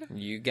board.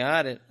 You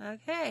got it.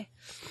 Okay.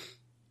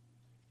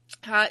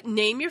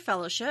 Name your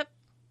fellowship.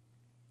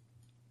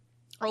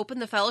 Open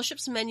the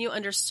fellowships menu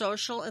under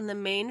social in the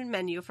main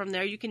menu. From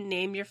there, you can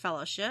name your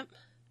fellowship.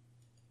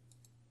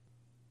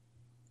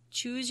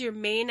 Choose your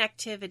main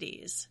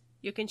activities.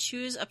 You can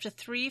choose up to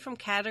 3 from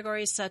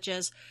categories such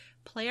as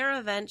player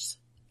events,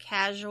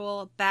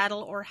 casual,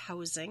 battle, or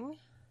housing.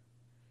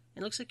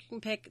 It looks like you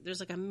can pick, there's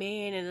like a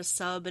main and a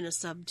sub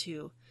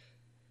 2.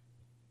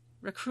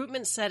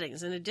 Recruitment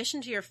settings. In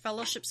addition to your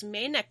fellowship's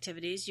main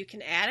activities, you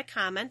can add a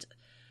comment,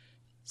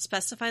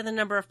 specify the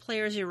number of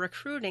players you're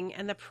recruiting,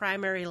 and the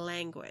primary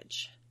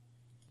language.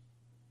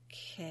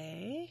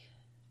 Okay.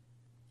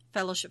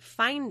 Fellowship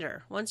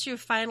Finder. Once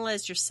you've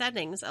finalized your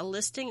settings, a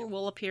listing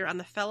will appear on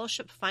the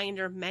Fellowship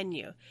Finder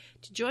menu.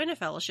 To join a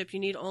fellowship,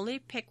 you need only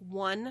pick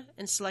one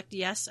and select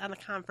yes on the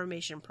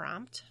confirmation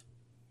prompt.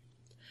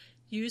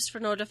 Used for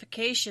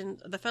notification,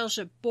 the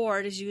Fellowship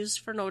Board is used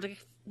for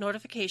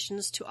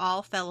notifications to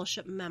all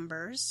Fellowship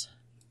members.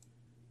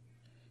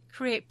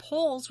 Create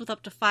polls with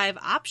up to 5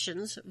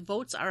 options.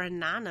 Votes are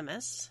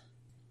anonymous.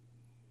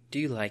 Do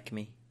you like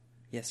me?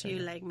 Yes or no? Do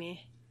you like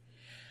me?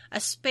 A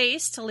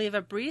space to leave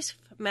a brief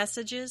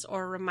messages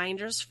or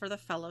reminders for the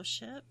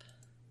fellowship.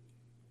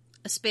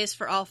 A space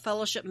for all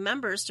fellowship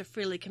members to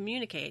freely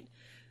communicate.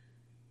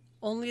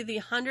 Only the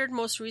 100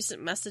 most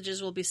recent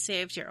messages will be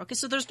saved here. Okay,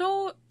 so there's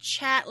no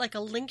chat like a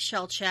link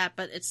shell chat,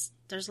 but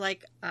there's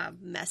like a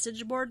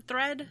message board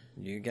thread.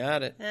 You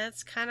got it.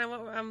 That's kind of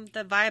what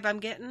the vibe I'm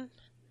getting.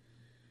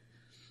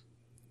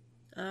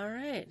 All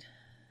right,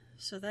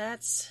 so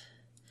that's.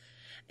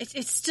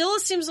 It still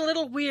seems a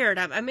little weird.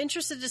 I'm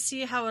interested to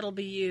see how it'll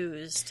be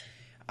used.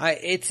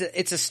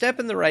 It's a step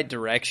in the right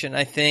direction,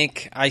 I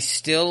think. I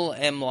still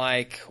am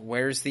like,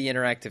 where's the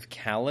interactive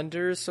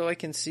calendar so I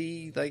can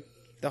see like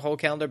the whole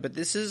calendar? But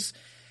this is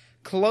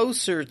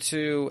closer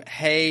to,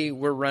 hey,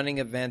 we're running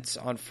events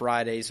on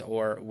Fridays,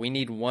 or we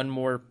need one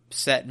more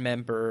set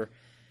member.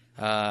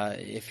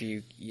 If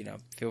you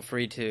feel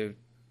free to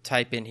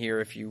type in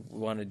here if you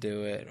want to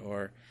do it,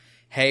 or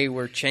hey,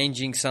 we're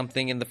changing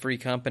something in the free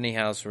company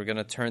house. We're going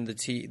to turn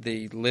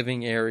the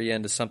living area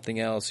into something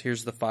else.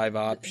 Here's the 5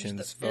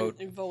 options.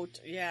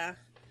 Vote. Yeah.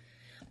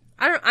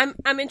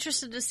 I'm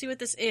interested to see what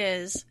this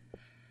is.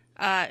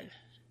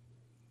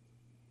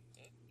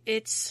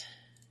 It's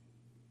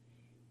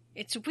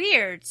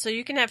weird. So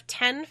you can have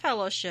 10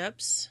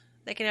 fellowships.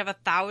 They can have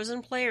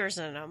 1,000 players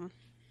in them.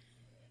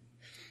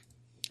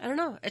 I don't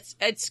know.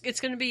 It's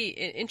going to be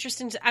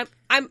interesting.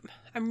 I'm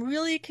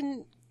really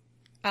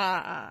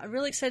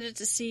really excited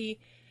to see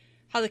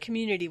how the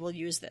community will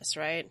use this,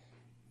 right?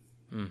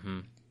 Mm-hmm.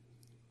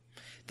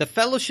 The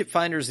Fellowship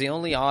Finder is the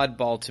only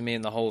oddball to me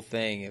in the whole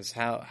thing. Is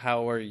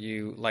how are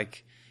you,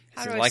 like,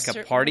 is it like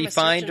a party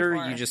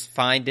finder? You just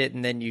find it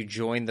and then you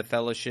join the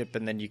fellowship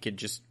and then you could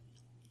just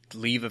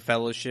leave a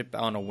fellowship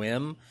on a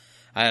whim?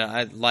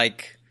 I don't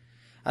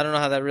know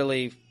how that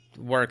really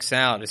works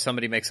out. If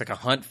somebody makes like a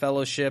hunt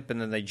fellowship and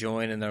then they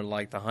join and they're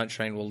like, the hunt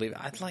train will leave.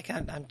 I'm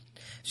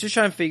just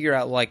trying to figure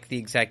out like the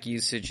exact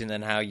usage and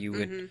then how you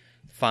would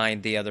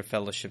find the other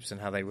fellowships and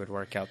how they would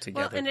work out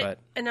together. Well,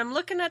 and I'm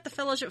looking at the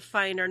Fellowship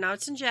Finder now.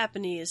 It's in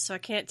Japanese, so I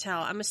can't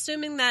tell. I'm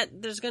assuming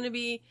that there's going to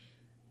be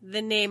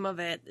the name of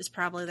it is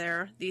probably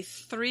there. The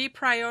 3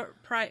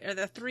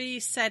 the 3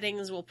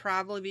 settings will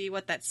probably be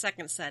what that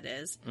second set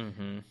is.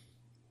 Mm-hmm.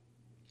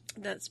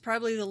 That's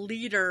probably the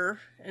leader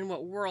and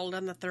what world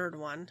on the third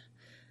one.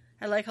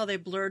 I like how they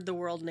blurred the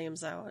world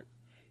names out.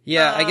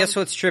 Yeah, I guess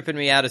what's tripping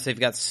me out is they've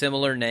got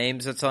similar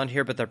names that's on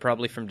here, but they're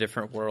probably from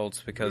different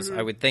worlds because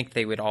I would think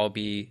they would all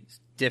be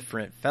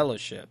different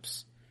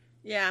fellowships.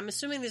 Yeah, I'm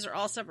assuming these are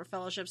all separate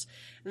fellowships.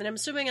 And then I'm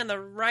assuming on the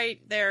right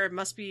there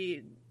must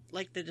be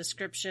like the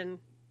description.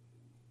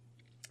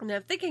 And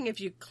I'm thinking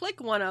if you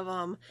click one of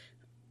them,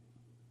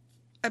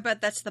 I bet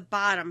that's the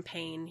bottom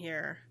pane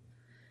here.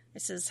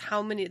 It says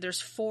how many,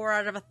 there's 4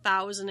 out of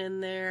 1,000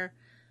 in there.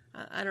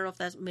 I don't know if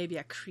that's maybe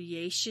a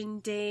creation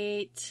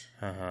date.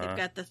 They've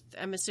got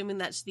I'm assuming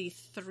that's the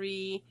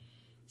 3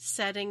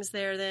 settings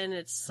there then.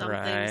 It's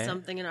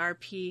something in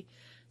RP.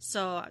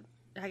 So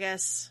I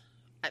guess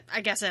I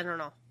don't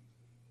know.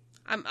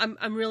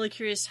 I'm really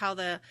curious how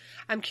they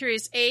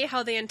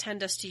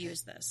intend us to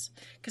use this.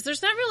 Because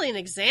there's not really an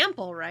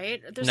example,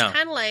 right? There's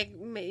kind of like,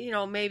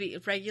 maybe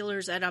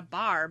regulars at a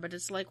bar, but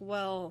it's like,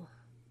 well,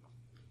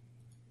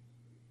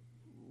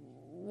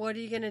 what are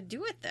you going to do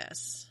with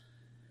this?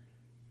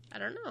 I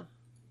don't know.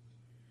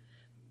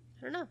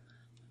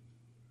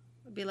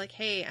 It'd be like,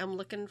 hey, I'm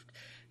looking.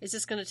 Is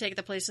this going to take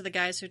the place of the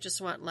guys who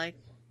just want like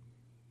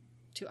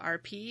to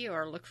RP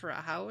or look for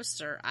a house,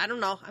 or I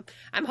don't know.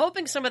 I'm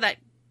hoping some of that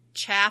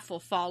chaff will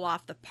fall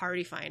off the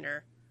party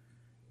finder.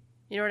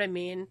 You know what I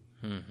mean?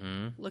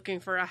 Mm-hmm. Looking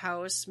for a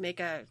house,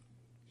 make a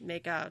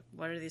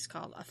what are these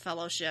called? A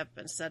fellowship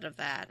instead of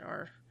that,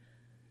 or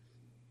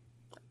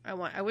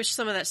I wish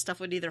some of that stuff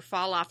would either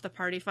fall off the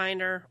party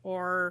finder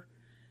or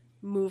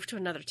move to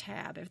another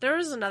tab. If there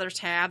is another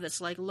tab that's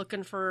like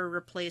looking for a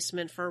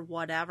replacement for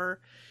whatever,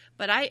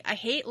 but I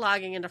hate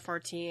logging into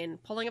 14,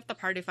 pulling up the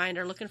party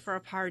finder, looking for a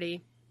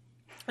party,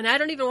 and I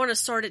don't even want to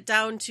sort it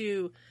down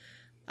to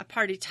a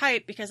party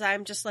type because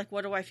I'm just like,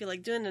 what do I feel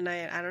like doing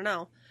tonight? I don't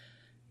know.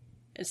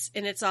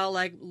 It's all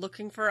like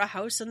looking for a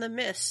house in the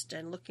mist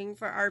and looking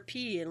for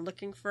RP and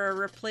looking for a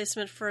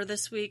replacement for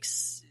this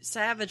week's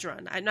Savage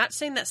Run. I'm not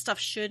saying that stuff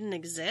shouldn't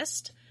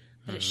exist,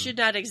 but it should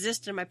not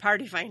exist in my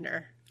Party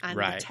Finder on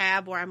the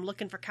tab where I'm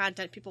looking for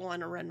content people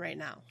want to run right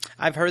now.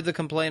 I've heard the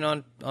complaint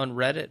on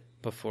Reddit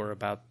before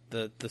about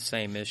the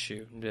same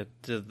issue.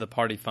 The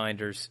Party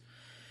Finder's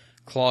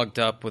clogged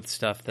up with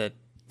stuff that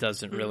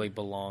doesn't really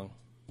belong.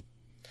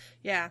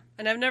 Yeah,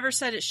 and I've never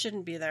said it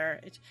shouldn't be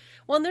there.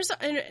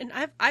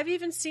 And I've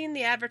even seen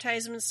the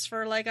advertisements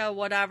for like a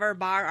whatever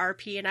bar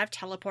RP, and I've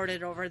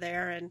teleported over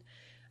there, and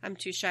I'm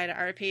too shy to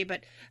RP,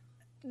 but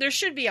there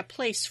should be a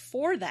place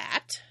for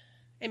that,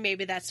 and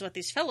maybe that's what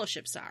these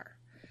fellowships are.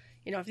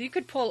 You know, if you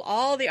could pull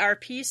all the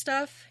RP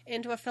stuff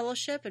into a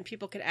fellowship, and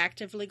people could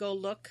actively go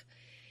look,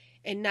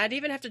 and not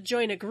even have to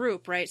join a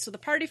group, right? So the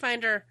Party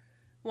Finder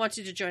wants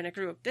you to join a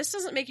group. This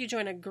doesn't make you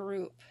join a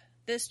group.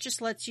 This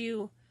just lets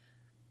you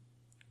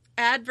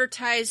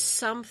advertise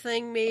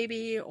something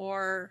maybe,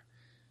 or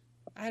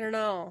I don't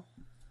know.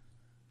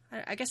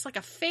 I guess like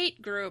a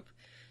Fate group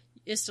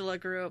is still a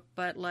group,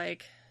 but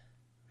like,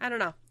 I don't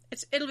know.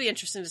 It'll be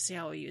interesting to see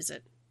how we use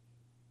it.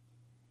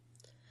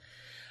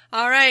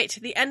 All right,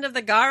 the end of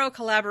the Garo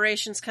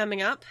collaboration's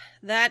coming up.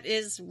 That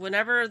is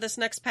whenever this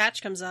next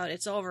patch comes out.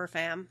 It's over,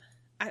 fam.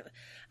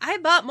 I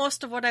bought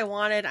most of what I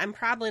wanted. I'm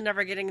probably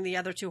never getting the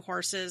other 2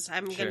 horses.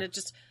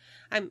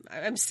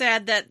 I'm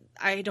sad that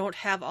I don't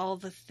have all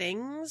the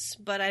things,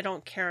 but I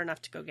don't care enough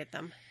to go get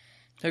them.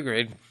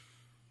 Agreed.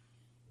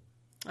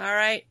 All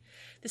right.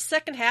 The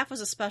second half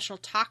was a special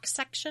talk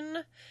section,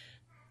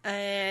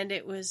 and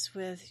it was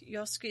with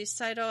Yosuke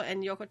Saito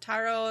and Yoko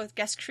Taro,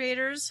 guest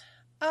creators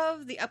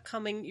of the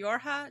upcoming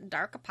Yorha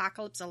Dark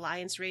Apocalypse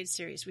Alliance Raid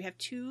series. We have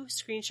 2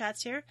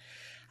 screenshots here.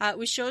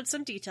 We showed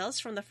some details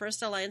from the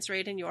first Alliance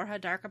Raid in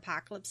Yorha Dark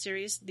Apocalypse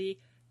series, the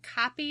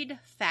Copied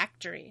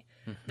Factory.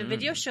 The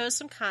video shows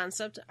some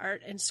concept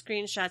art and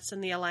screenshots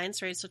in the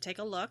Alliance Raid, so take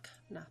a look.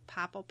 I'm going to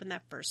pop open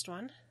that first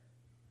one.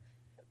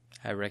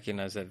 I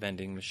recognize that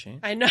vending machine.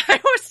 I know. I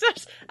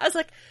was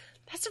like,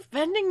 that's a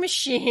vending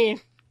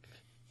machine.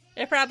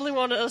 It probably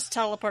won't let us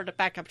teleport it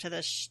back up to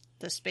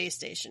the space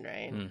station,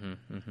 right?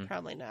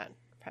 Probably not.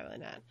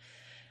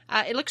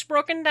 It looks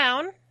broken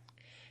down.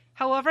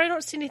 However, I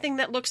don't see anything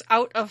that looks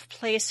out of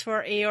place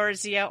for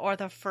Eorzea or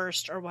the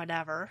first or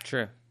whatever.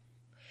 True.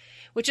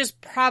 Which is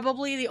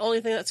probably the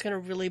only thing that's going to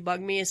really bug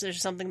me, is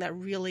there's something that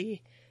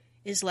really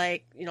is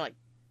like, you know, like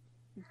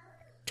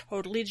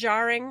totally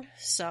jarring.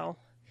 So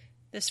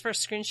this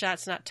first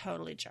screenshot's not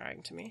totally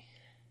jarring to me.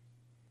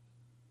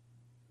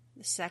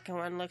 The second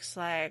one looks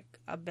like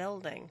a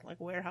building, like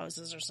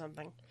warehouses or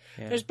something.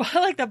 Yeah. There's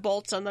like the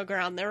bolts on the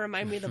ground. They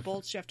remind me of the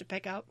bolts you have to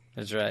pick up.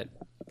 That's right.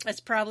 That's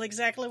probably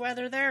exactly why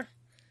they're there.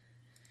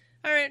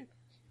 All right.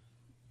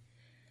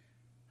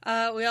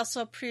 We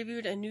also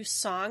previewed a new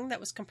song that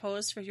was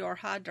composed for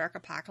Yorha Dark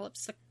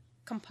Apocalypse. The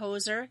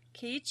composer,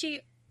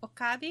 Keiichi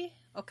Okabe,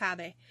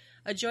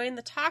 joined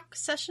the talk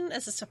session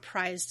as a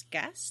surprise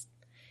guest.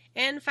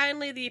 And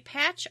finally, the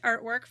patch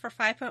artwork for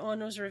 5.1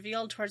 was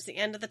revealed towards the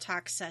end of the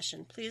talk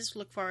session. Please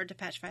look forward to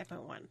patch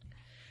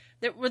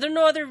 5.1. Were there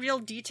no other real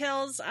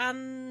details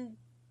on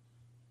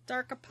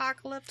Dark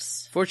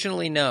Apocalypse?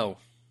 Fortunately, no.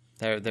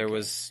 There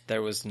was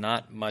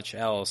not much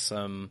else.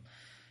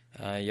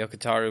 Yoko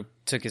Taro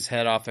took his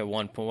head off at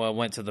one point. Well,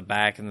 went to the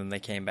back, and then they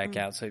came back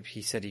out. So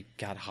he said he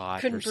got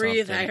hot. Couldn't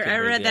breathe. I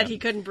read that he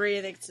couldn't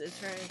breathe. It's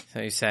right.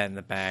 So he sat in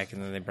the back,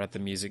 and then they brought the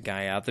music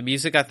guy out. The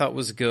music I thought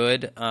was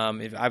good.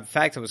 In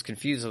fact, I was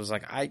confused. I was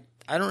like, I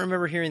don't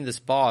remember hearing this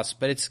boss,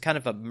 but it's kind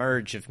of a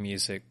merge of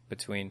music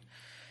between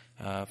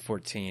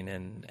 14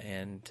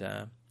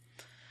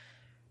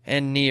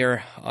 and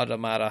Nier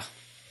Automata.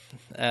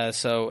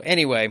 So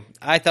anyway,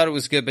 I thought it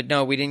was good, but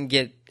no, we didn't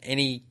get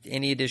any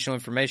additional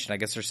information. I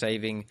guess they're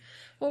saving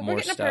more we're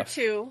getting stuff. Part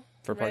 2.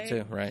 For part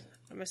 2, right.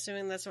 I'm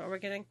assuming that's what we're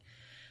getting.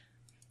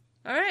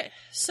 All right.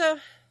 So,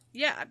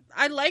 yeah,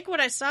 I like what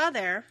I saw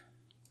there.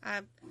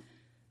 I'm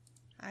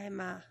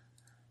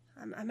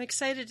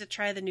excited to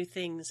try the new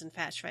things in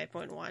patch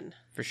 5.1.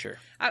 For sure.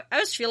 I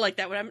always feel like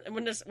that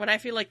when I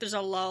feel like there's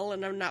a lull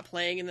and I'm not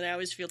playing, and then I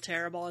always feel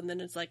terrible, and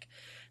then it's like,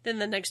 then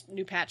the next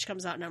new patch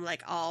comes out and I'm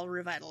like all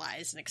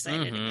revitalized and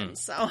excited again.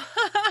 So,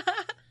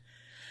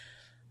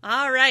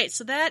 all right.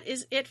 So that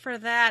is it for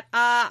that.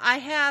 I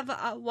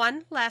have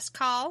one last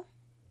call.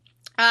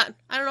 I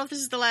don't know if this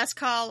is the last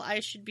call I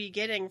should be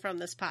getting from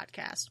this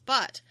podcast,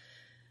 but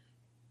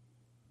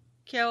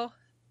Kyo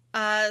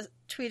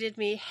tweeted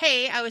me,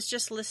 "Hey, I was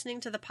just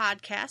listening to the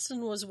podcast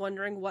and was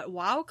wondering what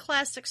WoW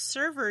Classic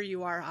server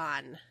you are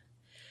on."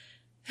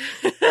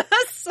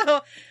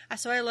 so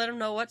I let him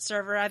know what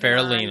server I'm on.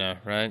 Faralina,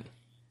 right?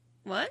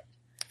 What?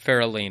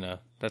 Faralina.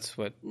 That's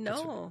what.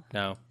 No.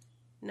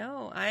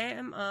 No, I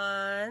am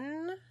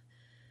on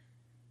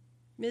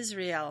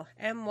Myzrael.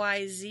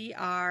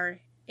 Myzrael.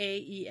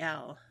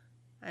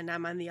 And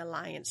I'm on the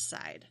Alliance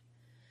side.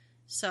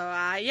 So,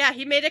 yeah,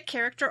 he made a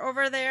character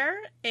over there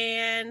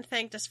and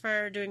thanked us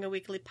for doing a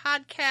weekly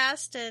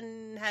podcast,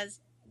 and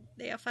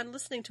they have fun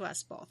listening to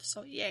us both.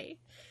 So, yay.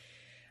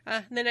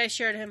 Then I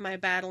shared him my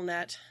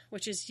BattleNet,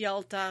 which is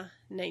Yalta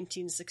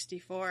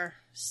 1964.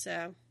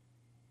 So,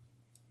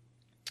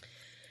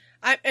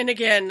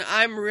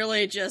 I'm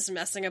really just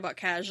messing about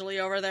casually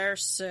over there.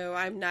 So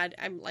I'm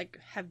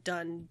have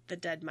done the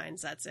Dead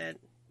Mines. That's it.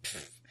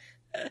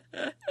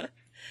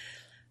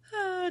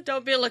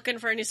 Don't be looking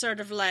for any sort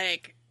of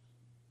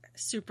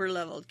super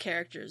leveled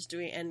characters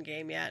doing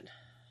endgame yet.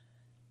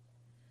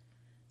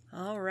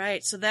 All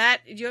right, so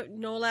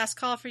no last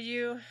call for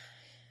you.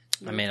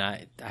 I mean,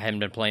 I haven't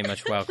been playing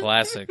much WoW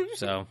Classic,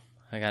 so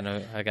I got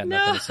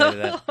nothing to say to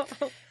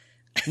that.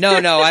 No,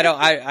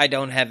 I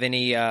don't have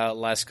any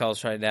last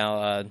calls right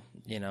now.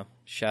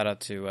 Shout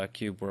out to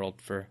Cube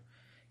World for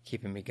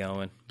keeping me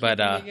going. But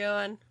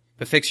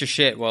fix your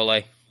shit,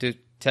 Wole.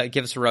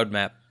 Give us a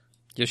roadmap.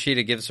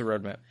 Yoshida, give us a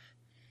roadmap.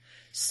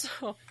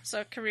 So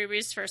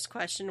Kariri's first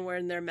question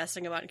when they're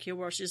messing about in Cube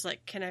World, she's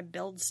like, "Can I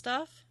build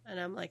stuff?" And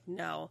I'm like,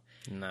 "No."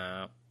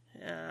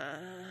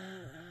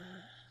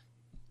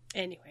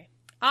 Anyway,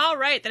 all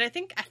right. Then I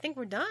think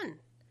we're done.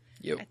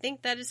 Yep. I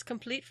think that is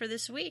complete for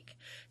this week.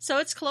 So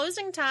it's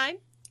closing time.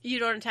 You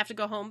don't have to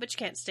go home, but you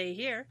can't stay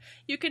here.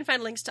 You can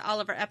find links to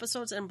all of our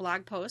episodes and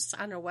blog posts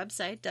on our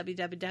website,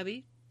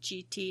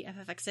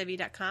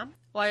 www.gtffxiv.com.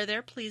 While you're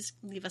there, please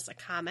leave us a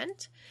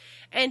comment.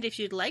 And if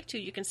you'd like to,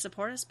 you can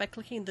support us by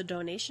clicking the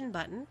donation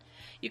button.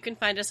 You can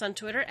find us on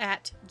Twitter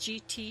at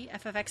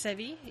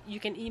GTFFXIV. You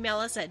can email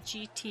us at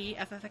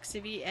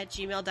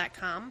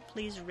gtffxiv@gmail.com.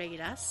 Please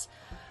rate us.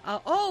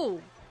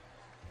 Was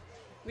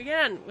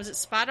it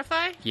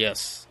Spotify?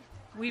 Yes.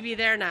 We be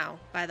there now,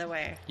 by the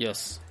way.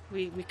 Yes.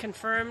 We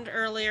confirmed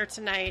earlier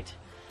tonight.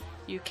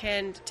 You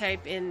can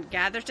type in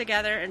Gather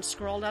Together and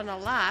scroll down a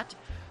lot,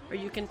 or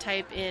you can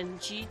type in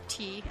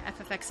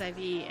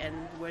GTFFXIV and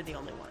we're the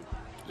only one.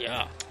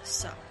 Yeah.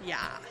 So,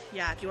 yeah.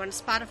 If you want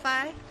a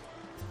Spotify,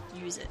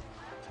 use it.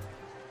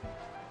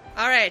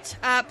 All right.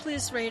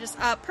 Please rate us.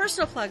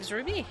 Personal plugs,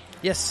 Ruby.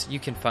 Yes, you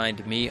can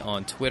find me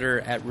on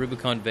Twitter at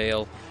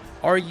RubiconVale,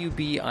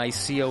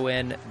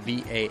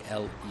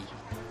 RubiconVale.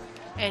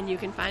 And you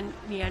can find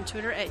me on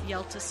Twitter at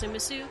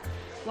YeltaSumasu,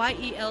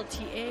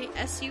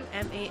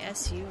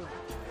 YeltaSumasu.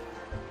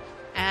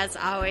 As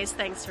always,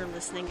 thanks for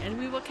listening, and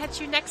we will catch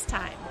you next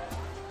time.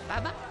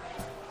 Bye-bye.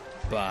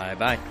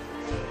 Bye-bye.